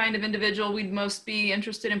certain kind of individual we'd most be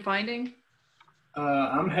interested in finding?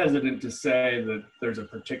 I'm hesitant to say that there's a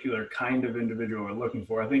particular kind of individual we're looking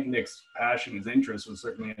for. I think Nick's passion, his interest was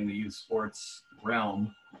certainly in the youth sports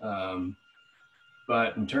realm.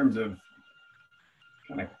 But in terms of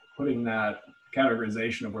kind of putting that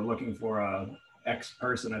categorization of we're looking for a X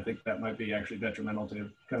person, I think that might be actually detrimental to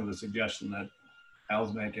kind of the suggestion that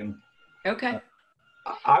Al's making. Okay.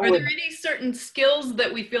 Are there any certain skills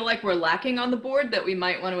that we feel like we're lacking on the board that we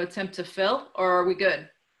might want to attempt to fill, or are we good?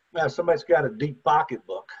 Yeah, somebody's got a deep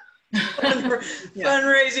pocketbook.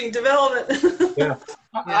 Fundraising development. Yeah,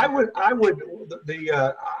 I would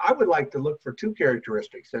like to look for two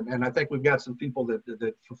characteristics, and I think we've got some people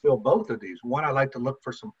that fulfill both of these. One, I like to look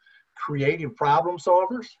for some creative problem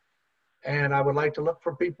solvers, and I would like to look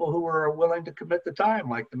for people who are willing to commit the time,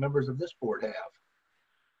 like the members of this board have.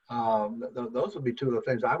 Those would be two of the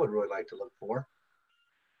things I would really like to look for.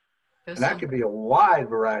 And that could be a wide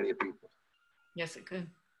variety of people. Yes, it could.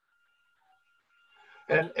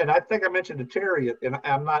 And I think I mentioned to Terry, and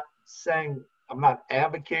I'm not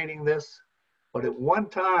advocating this, but at one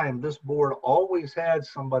time, this board always had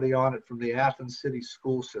somebody on it from the Athens City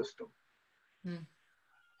school system.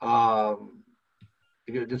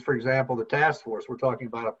 Just for example, the task force, we're talking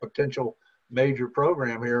about a potential major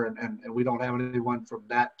program here, and we don't have anyone from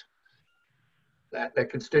that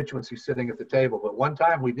constituency sitting at the table. But one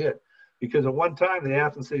time we did. Because at one time, the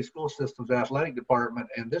Athens City School System's athletic department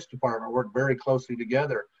and this department worked very closely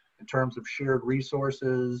together in terms of shared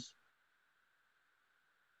resources.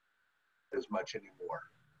 As much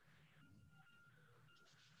anymore.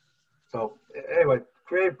 So anyway,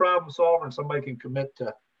 creative problem solver, and somebody can commit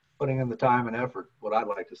to putting in the time and effort, what I'd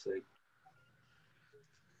like to see.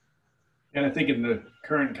 And I think in the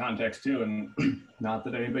current context too, and not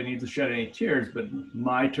that anybody needs to shed any tears, but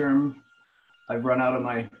my term, I've run out of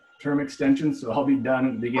my term extension, so I'll be done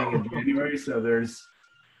at the beginning of January. So there's,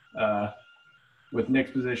 with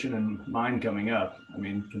Nick's position and mine coming up, I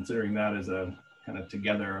mean, considering that as a kind of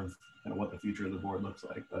together of kind of what the future of the board looks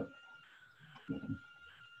like, but.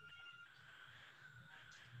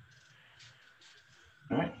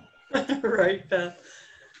 All right. Right, Beth.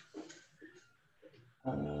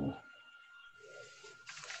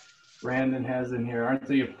 Brandon has in here, aren't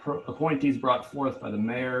the appointees brought forth by the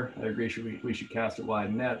mayor? I agree, we should cast a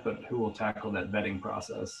wide net, but who will tackle that vetting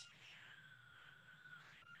process?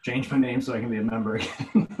 Change my name so I can be a member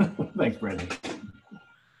again. Thanks, Brandon.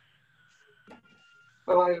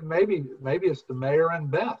 Well, maybe it's the mayor and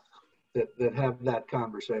Beth that have that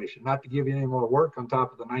conversation. Not to give you any more work on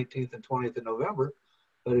top of the 19th and 20th of November,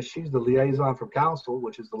 but if she's the liaison from council,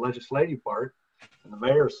 which is the legislative part, and the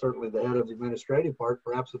mayor is certainly the head of the administrative part,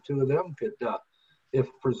 perhaps the two of them could, if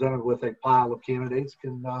presented with a pile of candidates,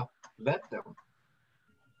 can vet them.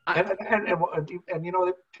 And you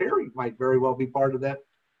know, Terry might very well be part of that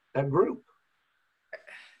group.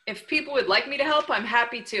 If people would like me to help, I'm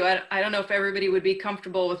happy to. I don't know if everybody would be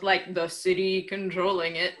comfortable with like the city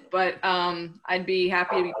controlling it, but I'd be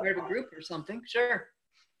happy to be part of a group or something. Sure.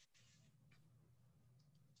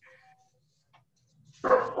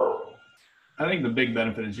 I think the big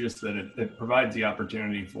benefit is just that it provides the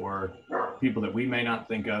opportunity for people that we may not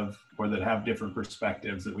think of or that have different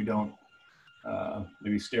perspectives that we don't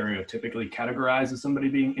maybe stereotypically categorized as somebody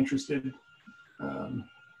being interested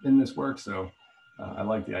in this work. So I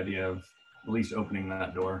like the idea of at least opening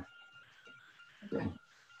that door. Okay.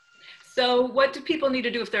 So what do people need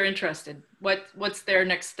to do if they're interested? What's their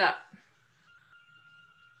next step?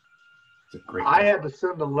 It's a great I had to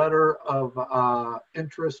send a letter of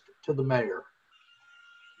interest to the mayor.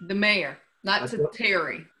 The mayor, not to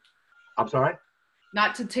Terry. I'm sorry?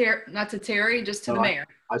 Not to Terry, just to the mayor.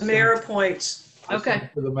 The mayor appoints. Okay.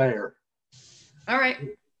 To the mayor. All right.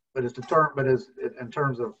 But it's in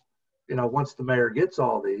terms of, once the mayor gets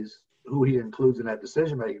all these, who he includes in that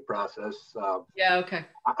decision-making process. Yeah. Okay.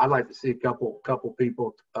 I'd like to see a couple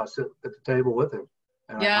people sit at the table with him.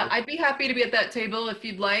 And yeah, I'd be happy to be at that table if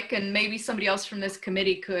you'd like, and maybe somebody else from this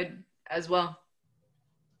committee could as well.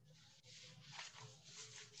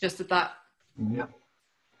 Just a thought. Yeah.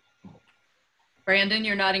 Brandon,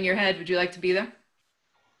 you're nodding your head. Would you like to be there?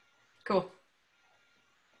 Cool.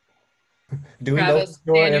 Do we Travis,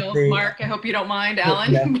 know Daniel, Mark, I hope you don't mind,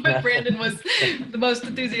 Alan, but Brandon was the most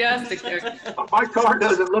enthusiastic there. My car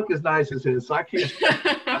doesn't look as nice as his, so I can't.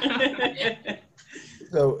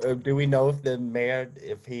 So do we know if the mayor,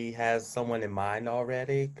 if he has someone in mind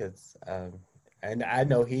already? Because, and I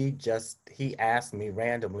know he asked me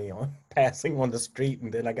randomly on passing on the street,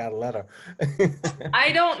 and then I got a letter.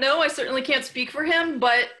 I don't know. I certainly can't speak for him,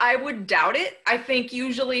 but I would doubt it. I think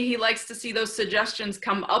usually he likes to see those suggestions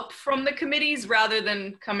come up from the committees rather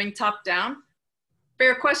than coming top down.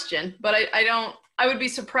 Fair question, but I would be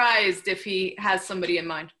surprised if he has somebody in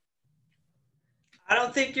mind. I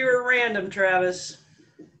don't think you're random, Travis.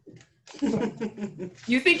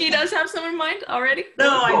 You think he does have someone in mind already?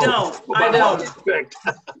 No, I don't. I don't.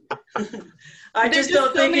 I just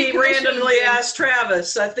don't think he randomly asked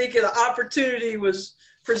Travis. I think the opportunity was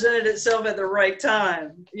presented itself at the right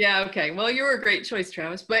time. Yeah, okay. Well, you were a great choice,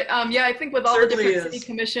 Travis. But yeah, I think with all Certainly the different is. city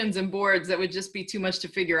commissions and boards, that would just be too much to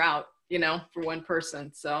figure out, for one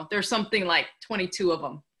person. So there's something like 22 of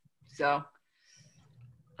them. So,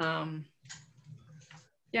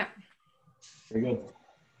 yeah. Very good.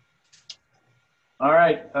 All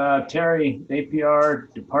right, Terry,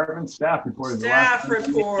 APR department staff report. Staff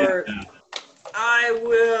report. I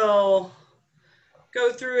will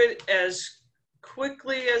go through it as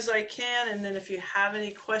quickly as I can, and then if you have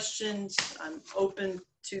any questions, I'm open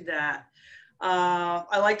to that.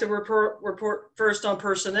 I like to report first on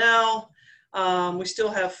personnel. We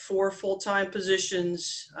still have 4 full-time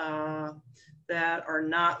positions that are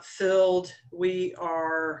not filled.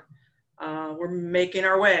 We're making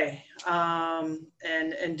our way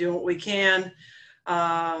and doing what we can.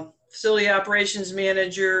 Facility operations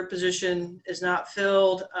manager position is not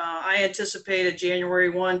filled. I anticipate a January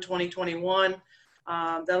 1, 2021.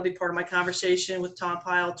 That'll be part of my conversation with Tom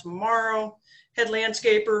Pyle tomorrow. Head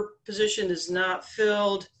landscaper position is not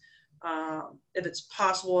filled. If it's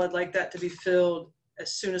possible, I'd like that to be filled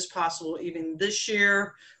as soon as possible, even this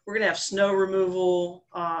year. We're gonna have snow removal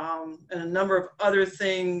and a number of other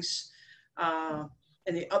things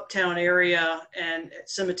in the uptown area and at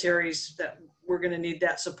cemeteries that we're going to need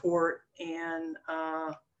that support. And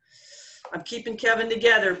I'm keeping Kevin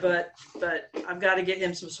together, but I've got to get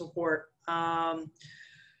him some support.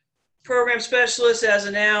 Program specialist, as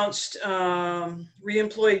announced,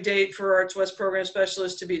 re-employee date for Arts West program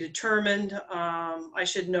specialist to be determined. I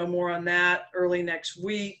should know more on that early next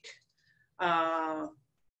week. And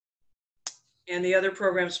the other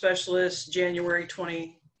program specialist, January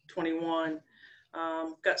 2021.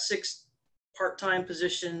 Got 6 part-time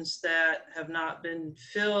positions that have not been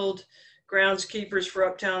filled. Groundskeepers for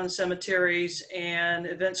uptown cemeteries and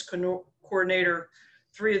events coordinator,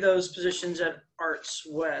 3 of those positions at Arts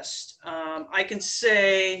West. I can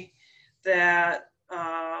say that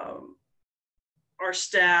our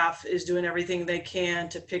staff is doing everything they can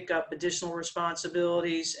to pick up additional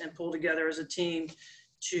responsibilities and pull together as a team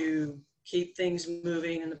to keep things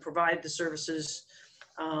moving and to provide the services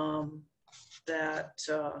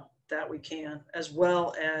that we can, as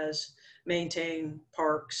well as maintain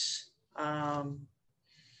parks.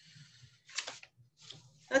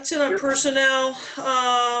 That's it on personnel.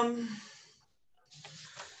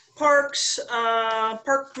 Parks,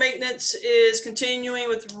 park maintenance is continuing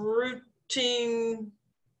with routine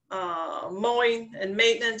mowing and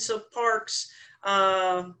maintenance of parks.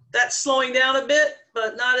 That's slowing down a bit,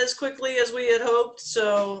 but not as quickly as we had hoped.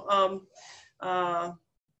 So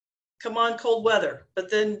come on, cold weather, but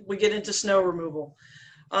then we get into snow removal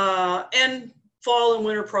and fall and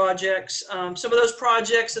winter projects. Some of those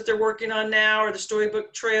projects that they're working on now are the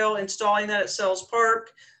Storybook Trail, installing that at Sells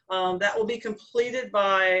Park. That will be completed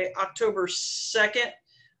by October 2nd.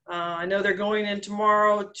 I know they're going in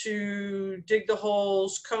tomorrow to dig the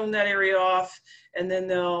holes, cone that area off, and then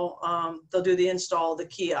they'll do the install of the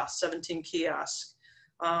kiosks, 17 kiosks.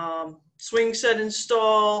 Swing set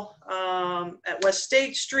install at West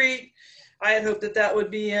State Street. I had hoped that that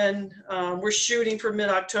would be in. We're shooting for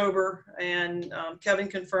mid-October, and Kevin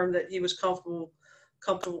confirmed that he was comfortable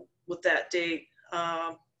with that date.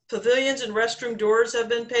 Pavilions and restroom doors have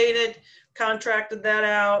been painted, contracted that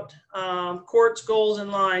out. Courts, goals,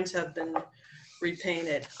 and lines have been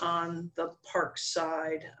repainted on the park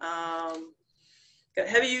side. Got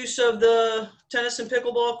heavy use of the tennis and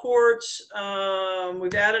pickleball courts.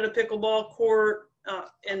 We've added a pickleball court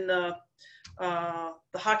in the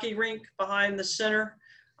hockey rink behind the center.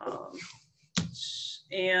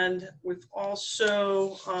 And we've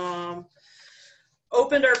also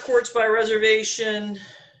opened our courts by reservation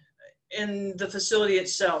in the facility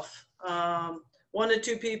itself. 1 to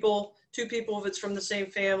 2 people, 2 people if it's from the same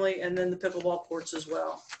family, and then the pickleball courts as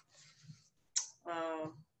well.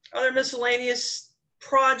 Other miscellaneous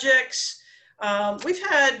projects. We've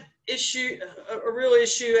had a real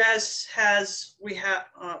issue we've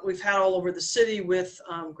had all over the city with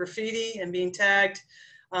graffiti and being tagged.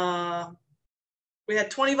 We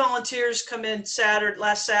had 20 volunteers come in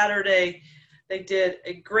last Saturday. They did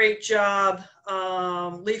a great job.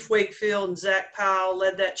 Leaf Wakefield and Zach Powell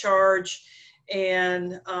led that charge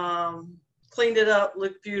and cleaned it up,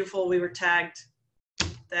 looked beautiful. We were tagged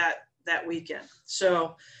that weekend.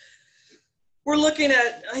 So we're looking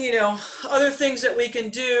at, other things that we can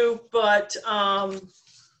do, but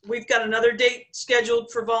we've got another date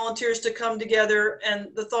scheduled for volunteers to come together.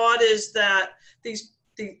 And the thought is that these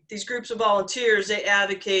groups of volunteers, they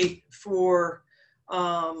advocate for,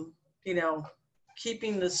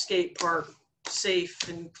 keeping the skate park safe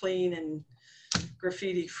and clean and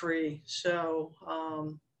graffiti free. So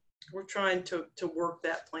we're trying to work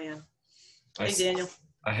that plan. Hey, Daniel.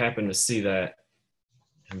 I happened to see that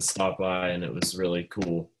and stop by, and it was really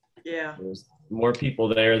cool. Yeah. There was more people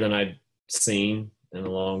there than I'd seen in a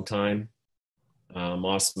long time.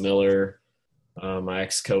 Moss Miller, my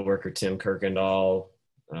ex-coworker Tim Kirkendall,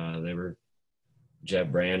 they were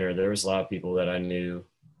Jeb Branner. There was a lot of people that I knew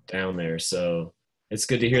down there. So it's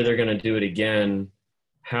good to hear they're going to do it again.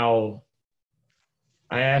 I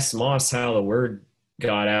asked Moss how the word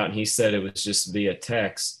got out, and he said it was just via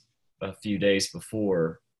text a few days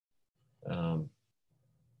before.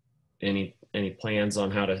 Any plans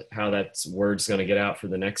on how that word's going to get out for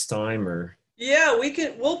the next time, or? Yeah,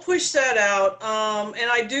 we'll push that out. And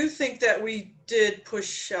I do think that we did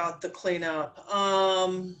push out the cleanup.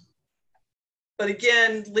 But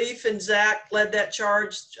again, Leaf and Zach led that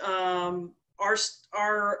charge.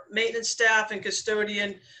 Our maintenance staff and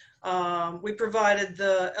custodian, we provided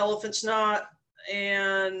the elephant snot,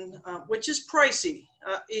 and which is pricey.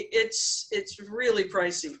 It's really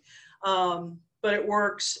pricey. But it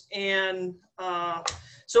works. And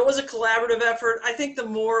so it was a collaborative effort. I think the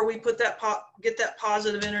more we put get that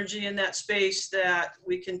positive energy in that space, that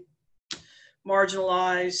we can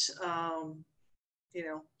marginalize,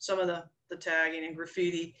 some of the tagging and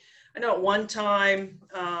graffiti. I know at one time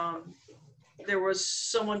there was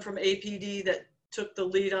someone from APD that took the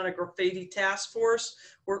lead on a graffiti task force,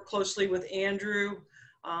 worked closely with Andrew.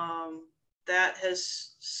 That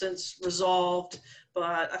has since resolved.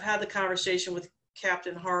 But I've had the conversation with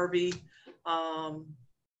Captain Harvey.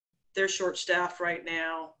 They're short-staffed right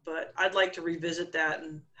now, but I'd like to revisit that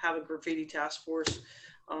and have a graffiti task force.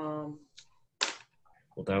 Well,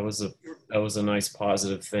 that was a nice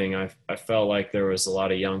positive thing. I felt like there was a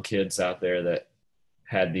lot of young kids out there that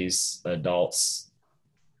had these adults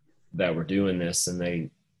that were doing this, and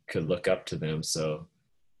they could look up to them. So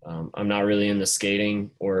I'm not really in the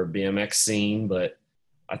skating or BMX scene, but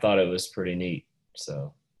I thought it was pretty neat.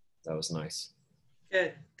 So that was nice.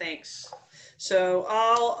 Good, thanks. So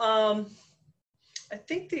I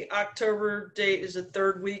think the October date is the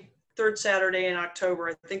third Saturday in October.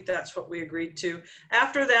 I think that's what we agreed to.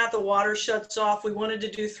 After that, the water shuts off. We wanted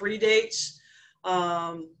to do 3 dates,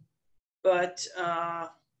 but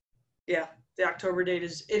yeah, the October date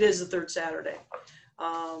is the third Saturday,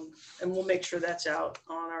 and we'll make sure that's out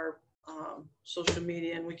on our social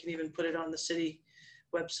media, and we can even put it on the city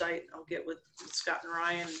website. I'll get with Scott and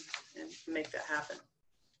Ryan and make that happen.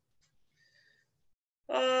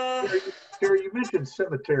 Terry, you mentioned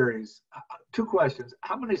cemeteries. 2 questions.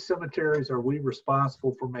 How many cemeteries are we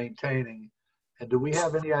responsible for maintaining? And do we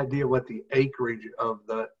have any idea what the acreage of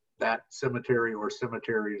that cemetery or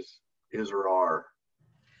cemeteries is or are?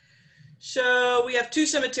 So we have 2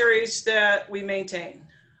 cemeteries that we maintain.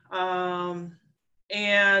 And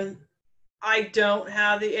I don't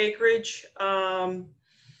have the acreage.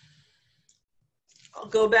 I'll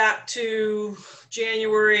go back to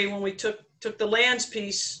January when we took the lands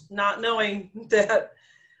piece, not knowing that,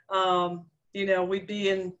 you know, we'd be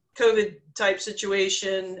in COVID type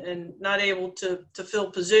situation and not able to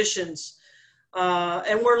fill positions.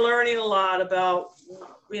 And we're learning a lot about,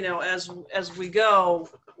 you know, as we go,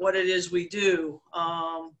 what it is we do.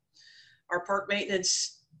 Our park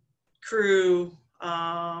maintenance crew,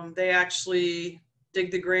 they actually dig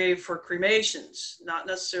the grave for cremations, not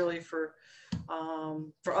necessarily for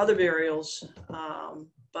other burials.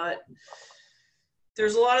 But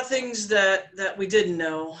there's a lot of things that we didn't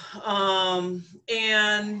know.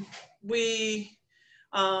 And we've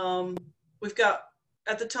got,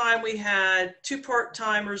 at the time we had 2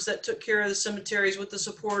 part-timers that took care of the cemeteries with the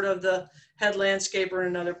support of the head landscaper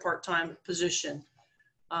and another part-time position.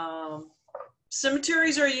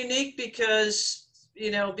 Cemeteries are unique because, you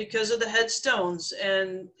know, because of the headstones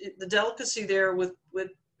and the delicacy there with,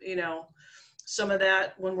 you know, some of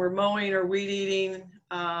that when we're mowing or weed eating.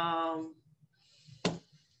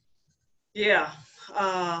 Yeah,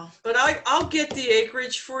 but I'll get the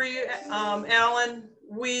acreage for you, Alan.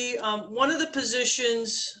 We, one of the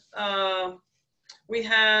positions, we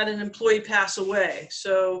had an employee pass away.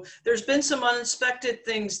 So there's been some unexpected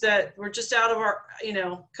things that were just out of our, you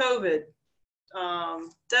know, COVID,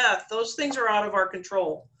 death, those things are out of our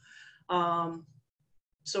control.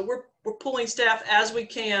 So we're pulling staff as we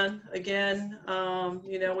can. Again,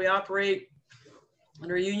 you know, we operate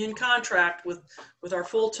under a union contract with our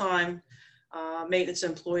full-time maintenance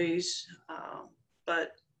employees,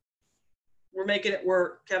 but we're making it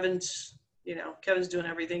work. Kevin's doing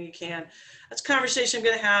everything he can. That's a conversation I'm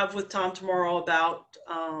going to have with Tom tomorrow about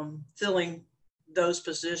filling those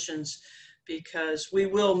positions, because we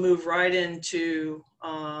will move right into,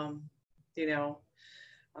 you know,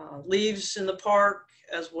 leaves in the park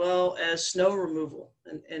as well as snow removal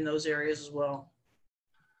in those areas as well.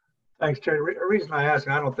 Thanks, Terry. The reason I ask,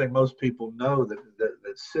 and I don't think most people know that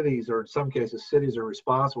cities, or in some cases cities, are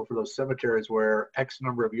responsible for those cemeteries where X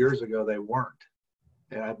number of years ago they weren't.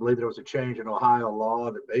 And I believe there was a change in Ohio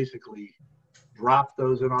law that basically dropped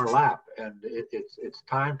those in our lap. And it's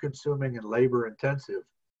time consuming and labor intensive.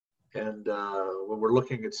 And when we're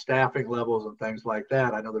looking at staffing levels and things like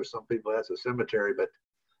that, I know there's some people that's a cemetery, but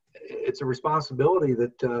it's a responsibility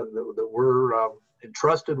that we're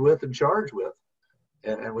entrusted with and charged with.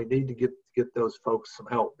 And we need to get those folks some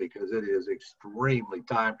help, because it is extremely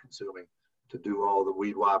time consuming to do all the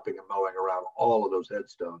weed whopping and mowing around all of those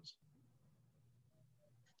headstones.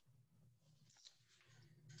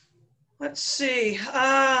 Let's see.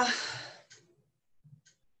 At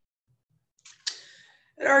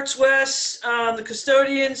Arts West, the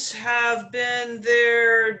custodians have been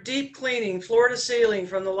there deep cleaning, floor to ceiling,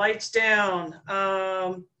 from the lights down.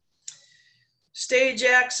 Stage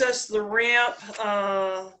access to the ramp,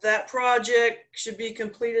 that project should be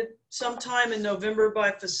completed sometime in November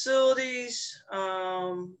by facilities.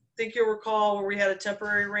 I think you'll recall where we had a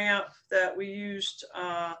temporary ramp that we used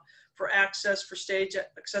for access for stage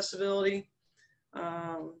accessibility.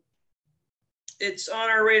 It's on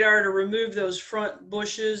our radar to remove those front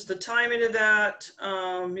bushes. The timing of that,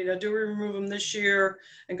 you know, do we remove them this year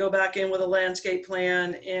and go back in with a landscape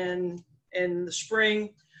plan in the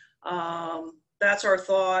spring? That's our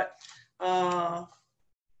thought.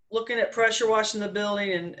 Looking at pressure washing the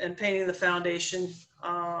building and painting the foundation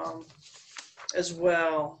as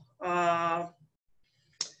well.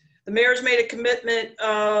 The mayor's made a commitment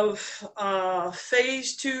of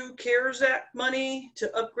phase 2 CARES Act money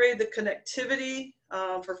to upgrade the connectivity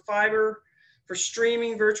for fiber, for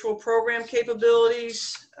streaming virtual program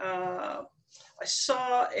capabilities. I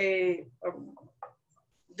saw a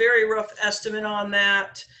very rough estimate on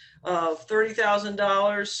that of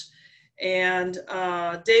 $30,000, and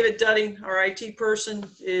David Dudding, our IT person,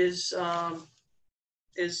 is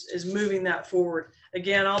moving that forward.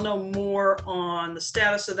 Again, I'll know more on the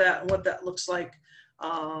status of that and what that looks like,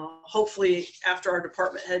 hopefully after our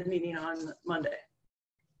department head meeting on Monday.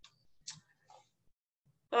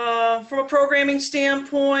 From a programming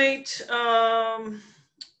standpoint,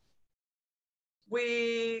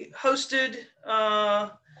 we hosted,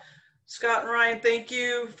 Scott and Ryan, thank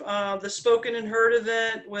you, the Spoken and Heard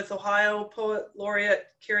event with Ohio Poet Laureate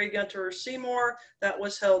Carrie Gunter Seymour. That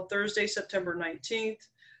was held Thursday, September 19th.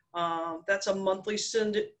 That's a monthly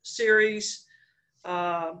series.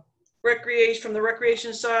 Recreation, from the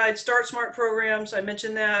recreation side, Start Smart programs, I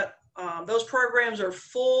mentioned that. Those programs are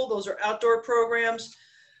full. Those are outdoor programs.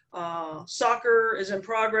 Soccer is in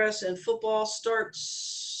progress, and football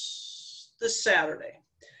starts this Saturday.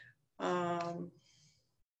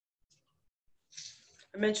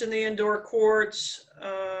 I mentioned the indoor courts.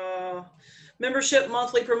 Membership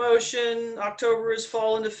monthly promotion. October is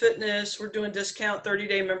Fall into Fitness. We're doing discount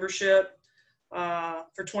 30-day membership for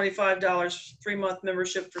 $25, 3-month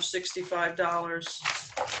membership for $65.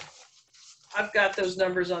 I've got those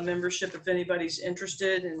numbers on membership if anybody's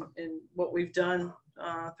interested in what we've done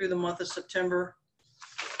through the month of September.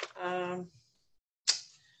 And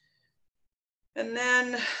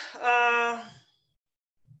then I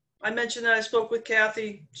mentioned that I spoke with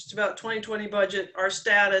Kathy just about 2020 budget, our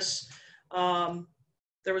status.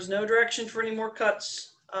 There was no direction for any more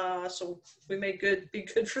cuts. So we may be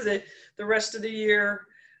good for the rest of the year.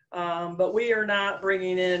 But we are not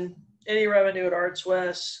bringing in any revenue at Arts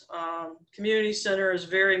West. Community center is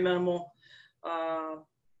very minimal.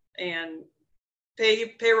 And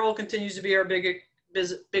payroll continues to be our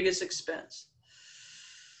biggest expense.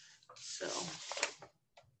 So,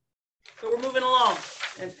 but we're moving along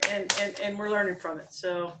and we're learning from it.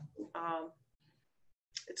 So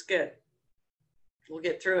it's good. We'll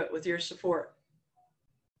get through it with your support.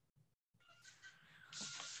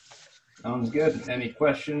 Sounds good. Any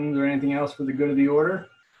questions or anything else for the good of the order?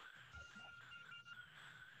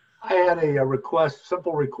 I had a request,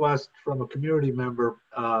 simple request from a community member,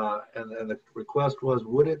 and the request was,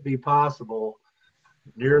 would it be possible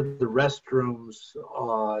near the restrooms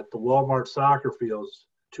at the Walmart soccer fields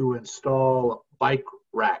to install bike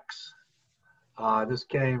racks? This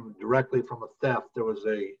came directly from a theft. There was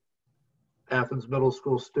a Athens middle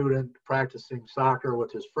school student practicing soccer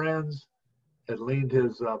with his friends, had leaned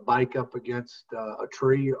his bike up against a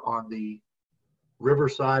tree on the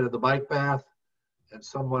riverside of the bike path, and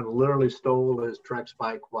someone literally stole his Trex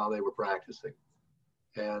bike while they were practicing.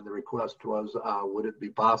 And the request was, would it be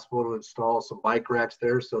possible to install some bike racks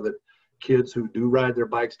there so that kids who do ride their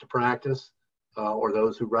bikes to practice or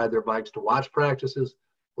those who ride their bikes to watch practices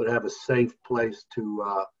would have a safe place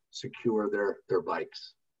to secure their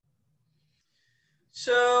bikes?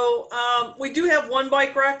 So we do have one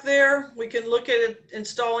bike rack there. We can look at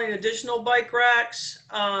installing additional bike racks.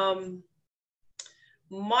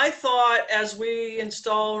 My thought as we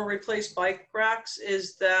install and replace bike racks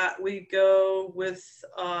is that we go with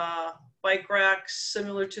bike racks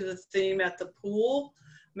similar to the theme at the pool.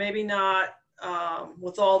 Maybe not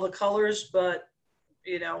with all the colors, but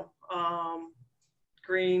you know,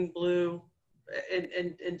 green, blue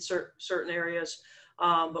in certain areas.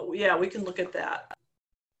 But yeah, we can look at that.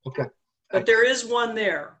 Okay. But there is one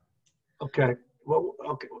there. Okay. Well,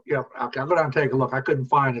 okay. Yeah. Okay. I'm going to take a look. I couldn't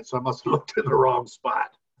find it, so I must have looked in the wrong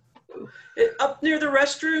spot. Up near the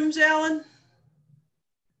restrooms, Alan?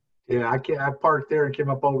 Yeah, I parked there and came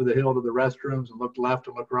up over the hill to the restrooms and looked left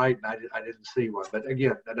and looked right, and I didn't see one. But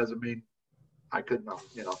again, that doesn't mean I couldn't,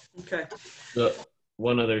 you know. Okay.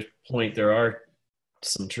 One other point, there are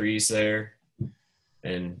some trees there,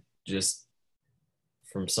 and just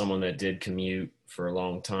from someone that did commute for a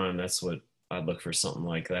long time, that's what I'd look for, something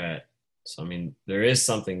like that. So, I mean, there is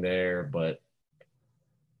something there, but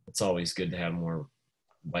it's always good to have more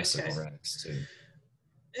bicycle racks too.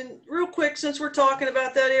 And real quick, since we're talking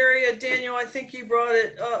about that area, Daniel, I think you brought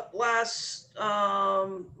it up last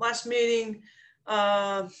meeting,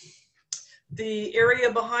 the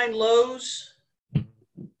area behind Lowe's.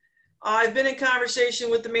 I've been in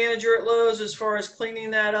conversation with the manager at Lowe's as far as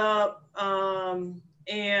cleaning that up.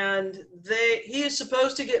 And he is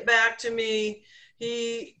supposed to get back to me.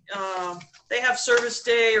 They have service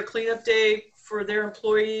day or cleanup day for their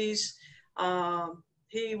employees.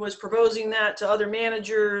 He was proposing that to other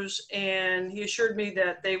managers, and he assured me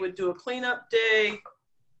that they would do a cleanup day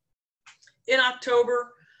in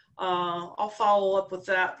October. I'll follow up with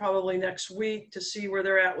that probably next week to see where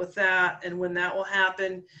they're at with that and when that will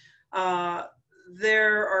happen.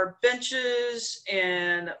 There are benches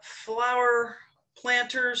and flower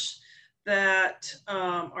planters that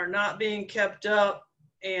are not being kept up,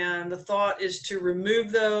 and the thought is to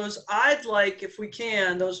remove those. I'd like, if we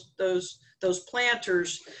can, those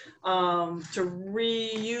planters to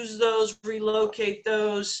reuse those, relocate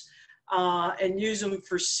those, and use them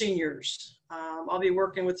for seniors. I'll be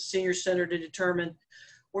working with the senior center to determine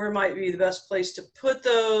where might be the best place to put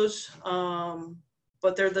those.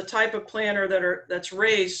 But they're the type of planter that's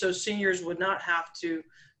raised so seniors would not have to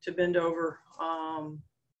bend over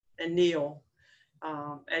and kneel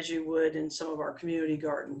as you would in some of our community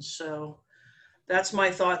gardens. So that's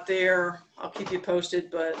my thought there. I'll keep you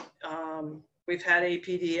posted, but we've had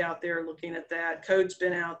APD out there looking at that. Code's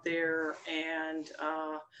been out there, and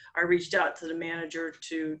I reached out to the manager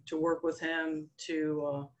to work with him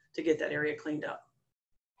to get that area cleaned up.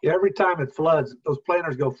 Yeah, every time it floods, those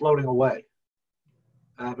planters go floating away.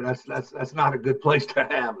 But that's not a good place to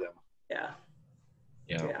have them. Yeah.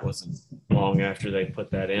 yeah, Yeah. it wasn't long after they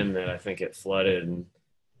put that in that I think it flooded, and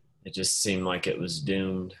it just seemed like it was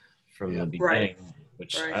doomed from the beginning,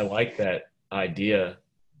 which Right. I like that idea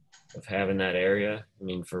of having that area. I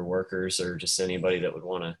mean, for workers or just anybody that would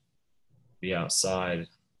want to be outside.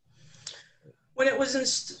 When it was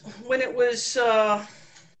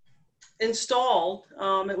installed,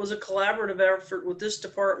 it was a collaborative effort with this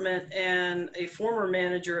department and a former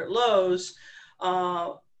manager at Lowe's.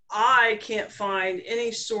 I can't find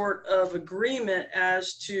any sort of agreement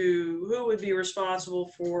as to who would be responsible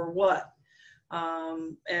for what.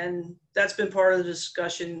 And that's been part of the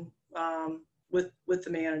discussion with the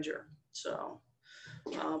manager. So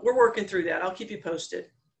we're working through that. I'll keep you posted.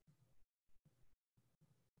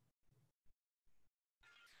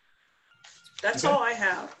 That's all I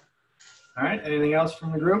have. All right. Anything else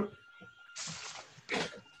from the group?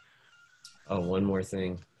 Oh, one more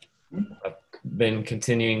thing. I've been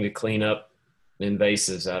continuing to clean up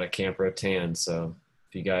invasives out of Camp Rotan. So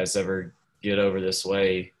if you guys ever get over this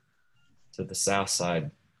way to the south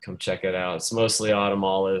side, come check it out. It's mostly autumn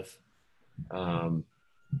olive. I'm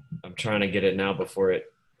trying to get it now before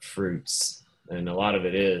it fruits, and a lot of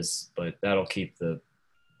it is, but that'll keep the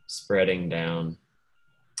spreading down.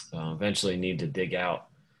 Eventually need to dig out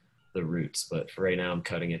the roots, but for right now I'm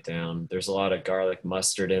cutting it down. There's a lot of garlic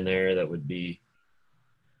mustard in there that'd be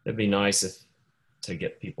nice to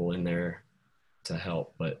get people in there to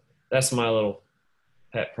help, but that's my little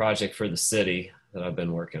pet project for the city that I've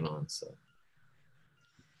been working on. So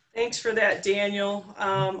Thanks for that, Daniel.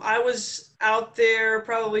 I was out there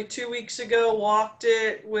probably 2 weeks ago, walked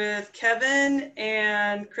it with Kevin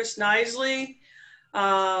and Chris Nisley.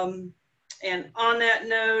 And on that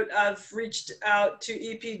note, I've reached out to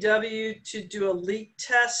EPW to do a leak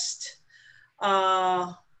test.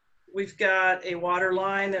 We've got a water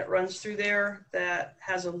line that runs through there that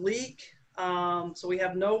has a leak. So we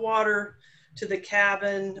have no water to the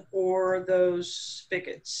cabin or those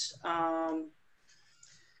spigots.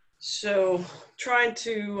 So trying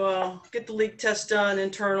to get the leak test done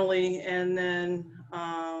internally, and then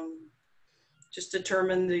just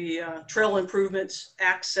determine the trail improvements,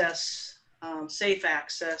 access, safe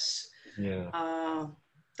access. yeah,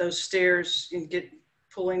 Those stairs, and get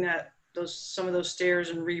pulling some of those stairs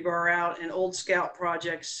and rebar out, and old scout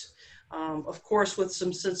projects, of course, with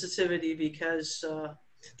some sensitivity, because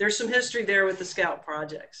there's some history there with the scout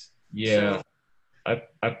projects. yeah. So,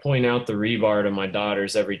 I point out the rebar to my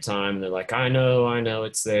daughters every time. They're like, I know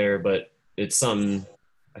it's there, but it's something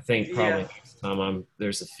I think probably next time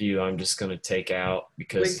there's a few I'm just going to take out,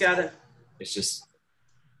 because it's just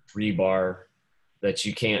rebar that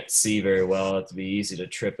you can't see very well. It'd be easy to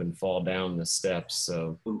trip and fall down the steps.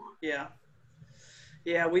 So yeah,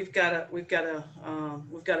 we've got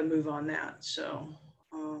to move on that. So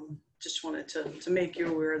just wanted to make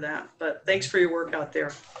you aware of that, but thanks for your work out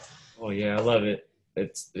there. oh yeah, I love it.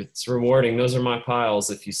 It's rewarding. Those are my piles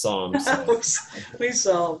if you saw them. So. We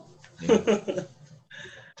saw. Yeah.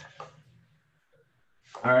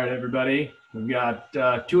 All right, everybody. We've got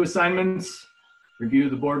 2 assignments. Review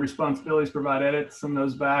the board responsibilities, provide edits on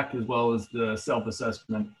those back, as well as the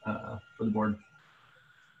self-assessment for the board.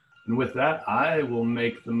 And with that, I will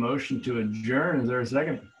make the motion to adjourn. Is there a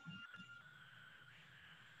second?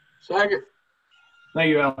 Second.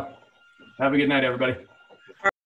 Thank you, Al. Have a good night, everybody.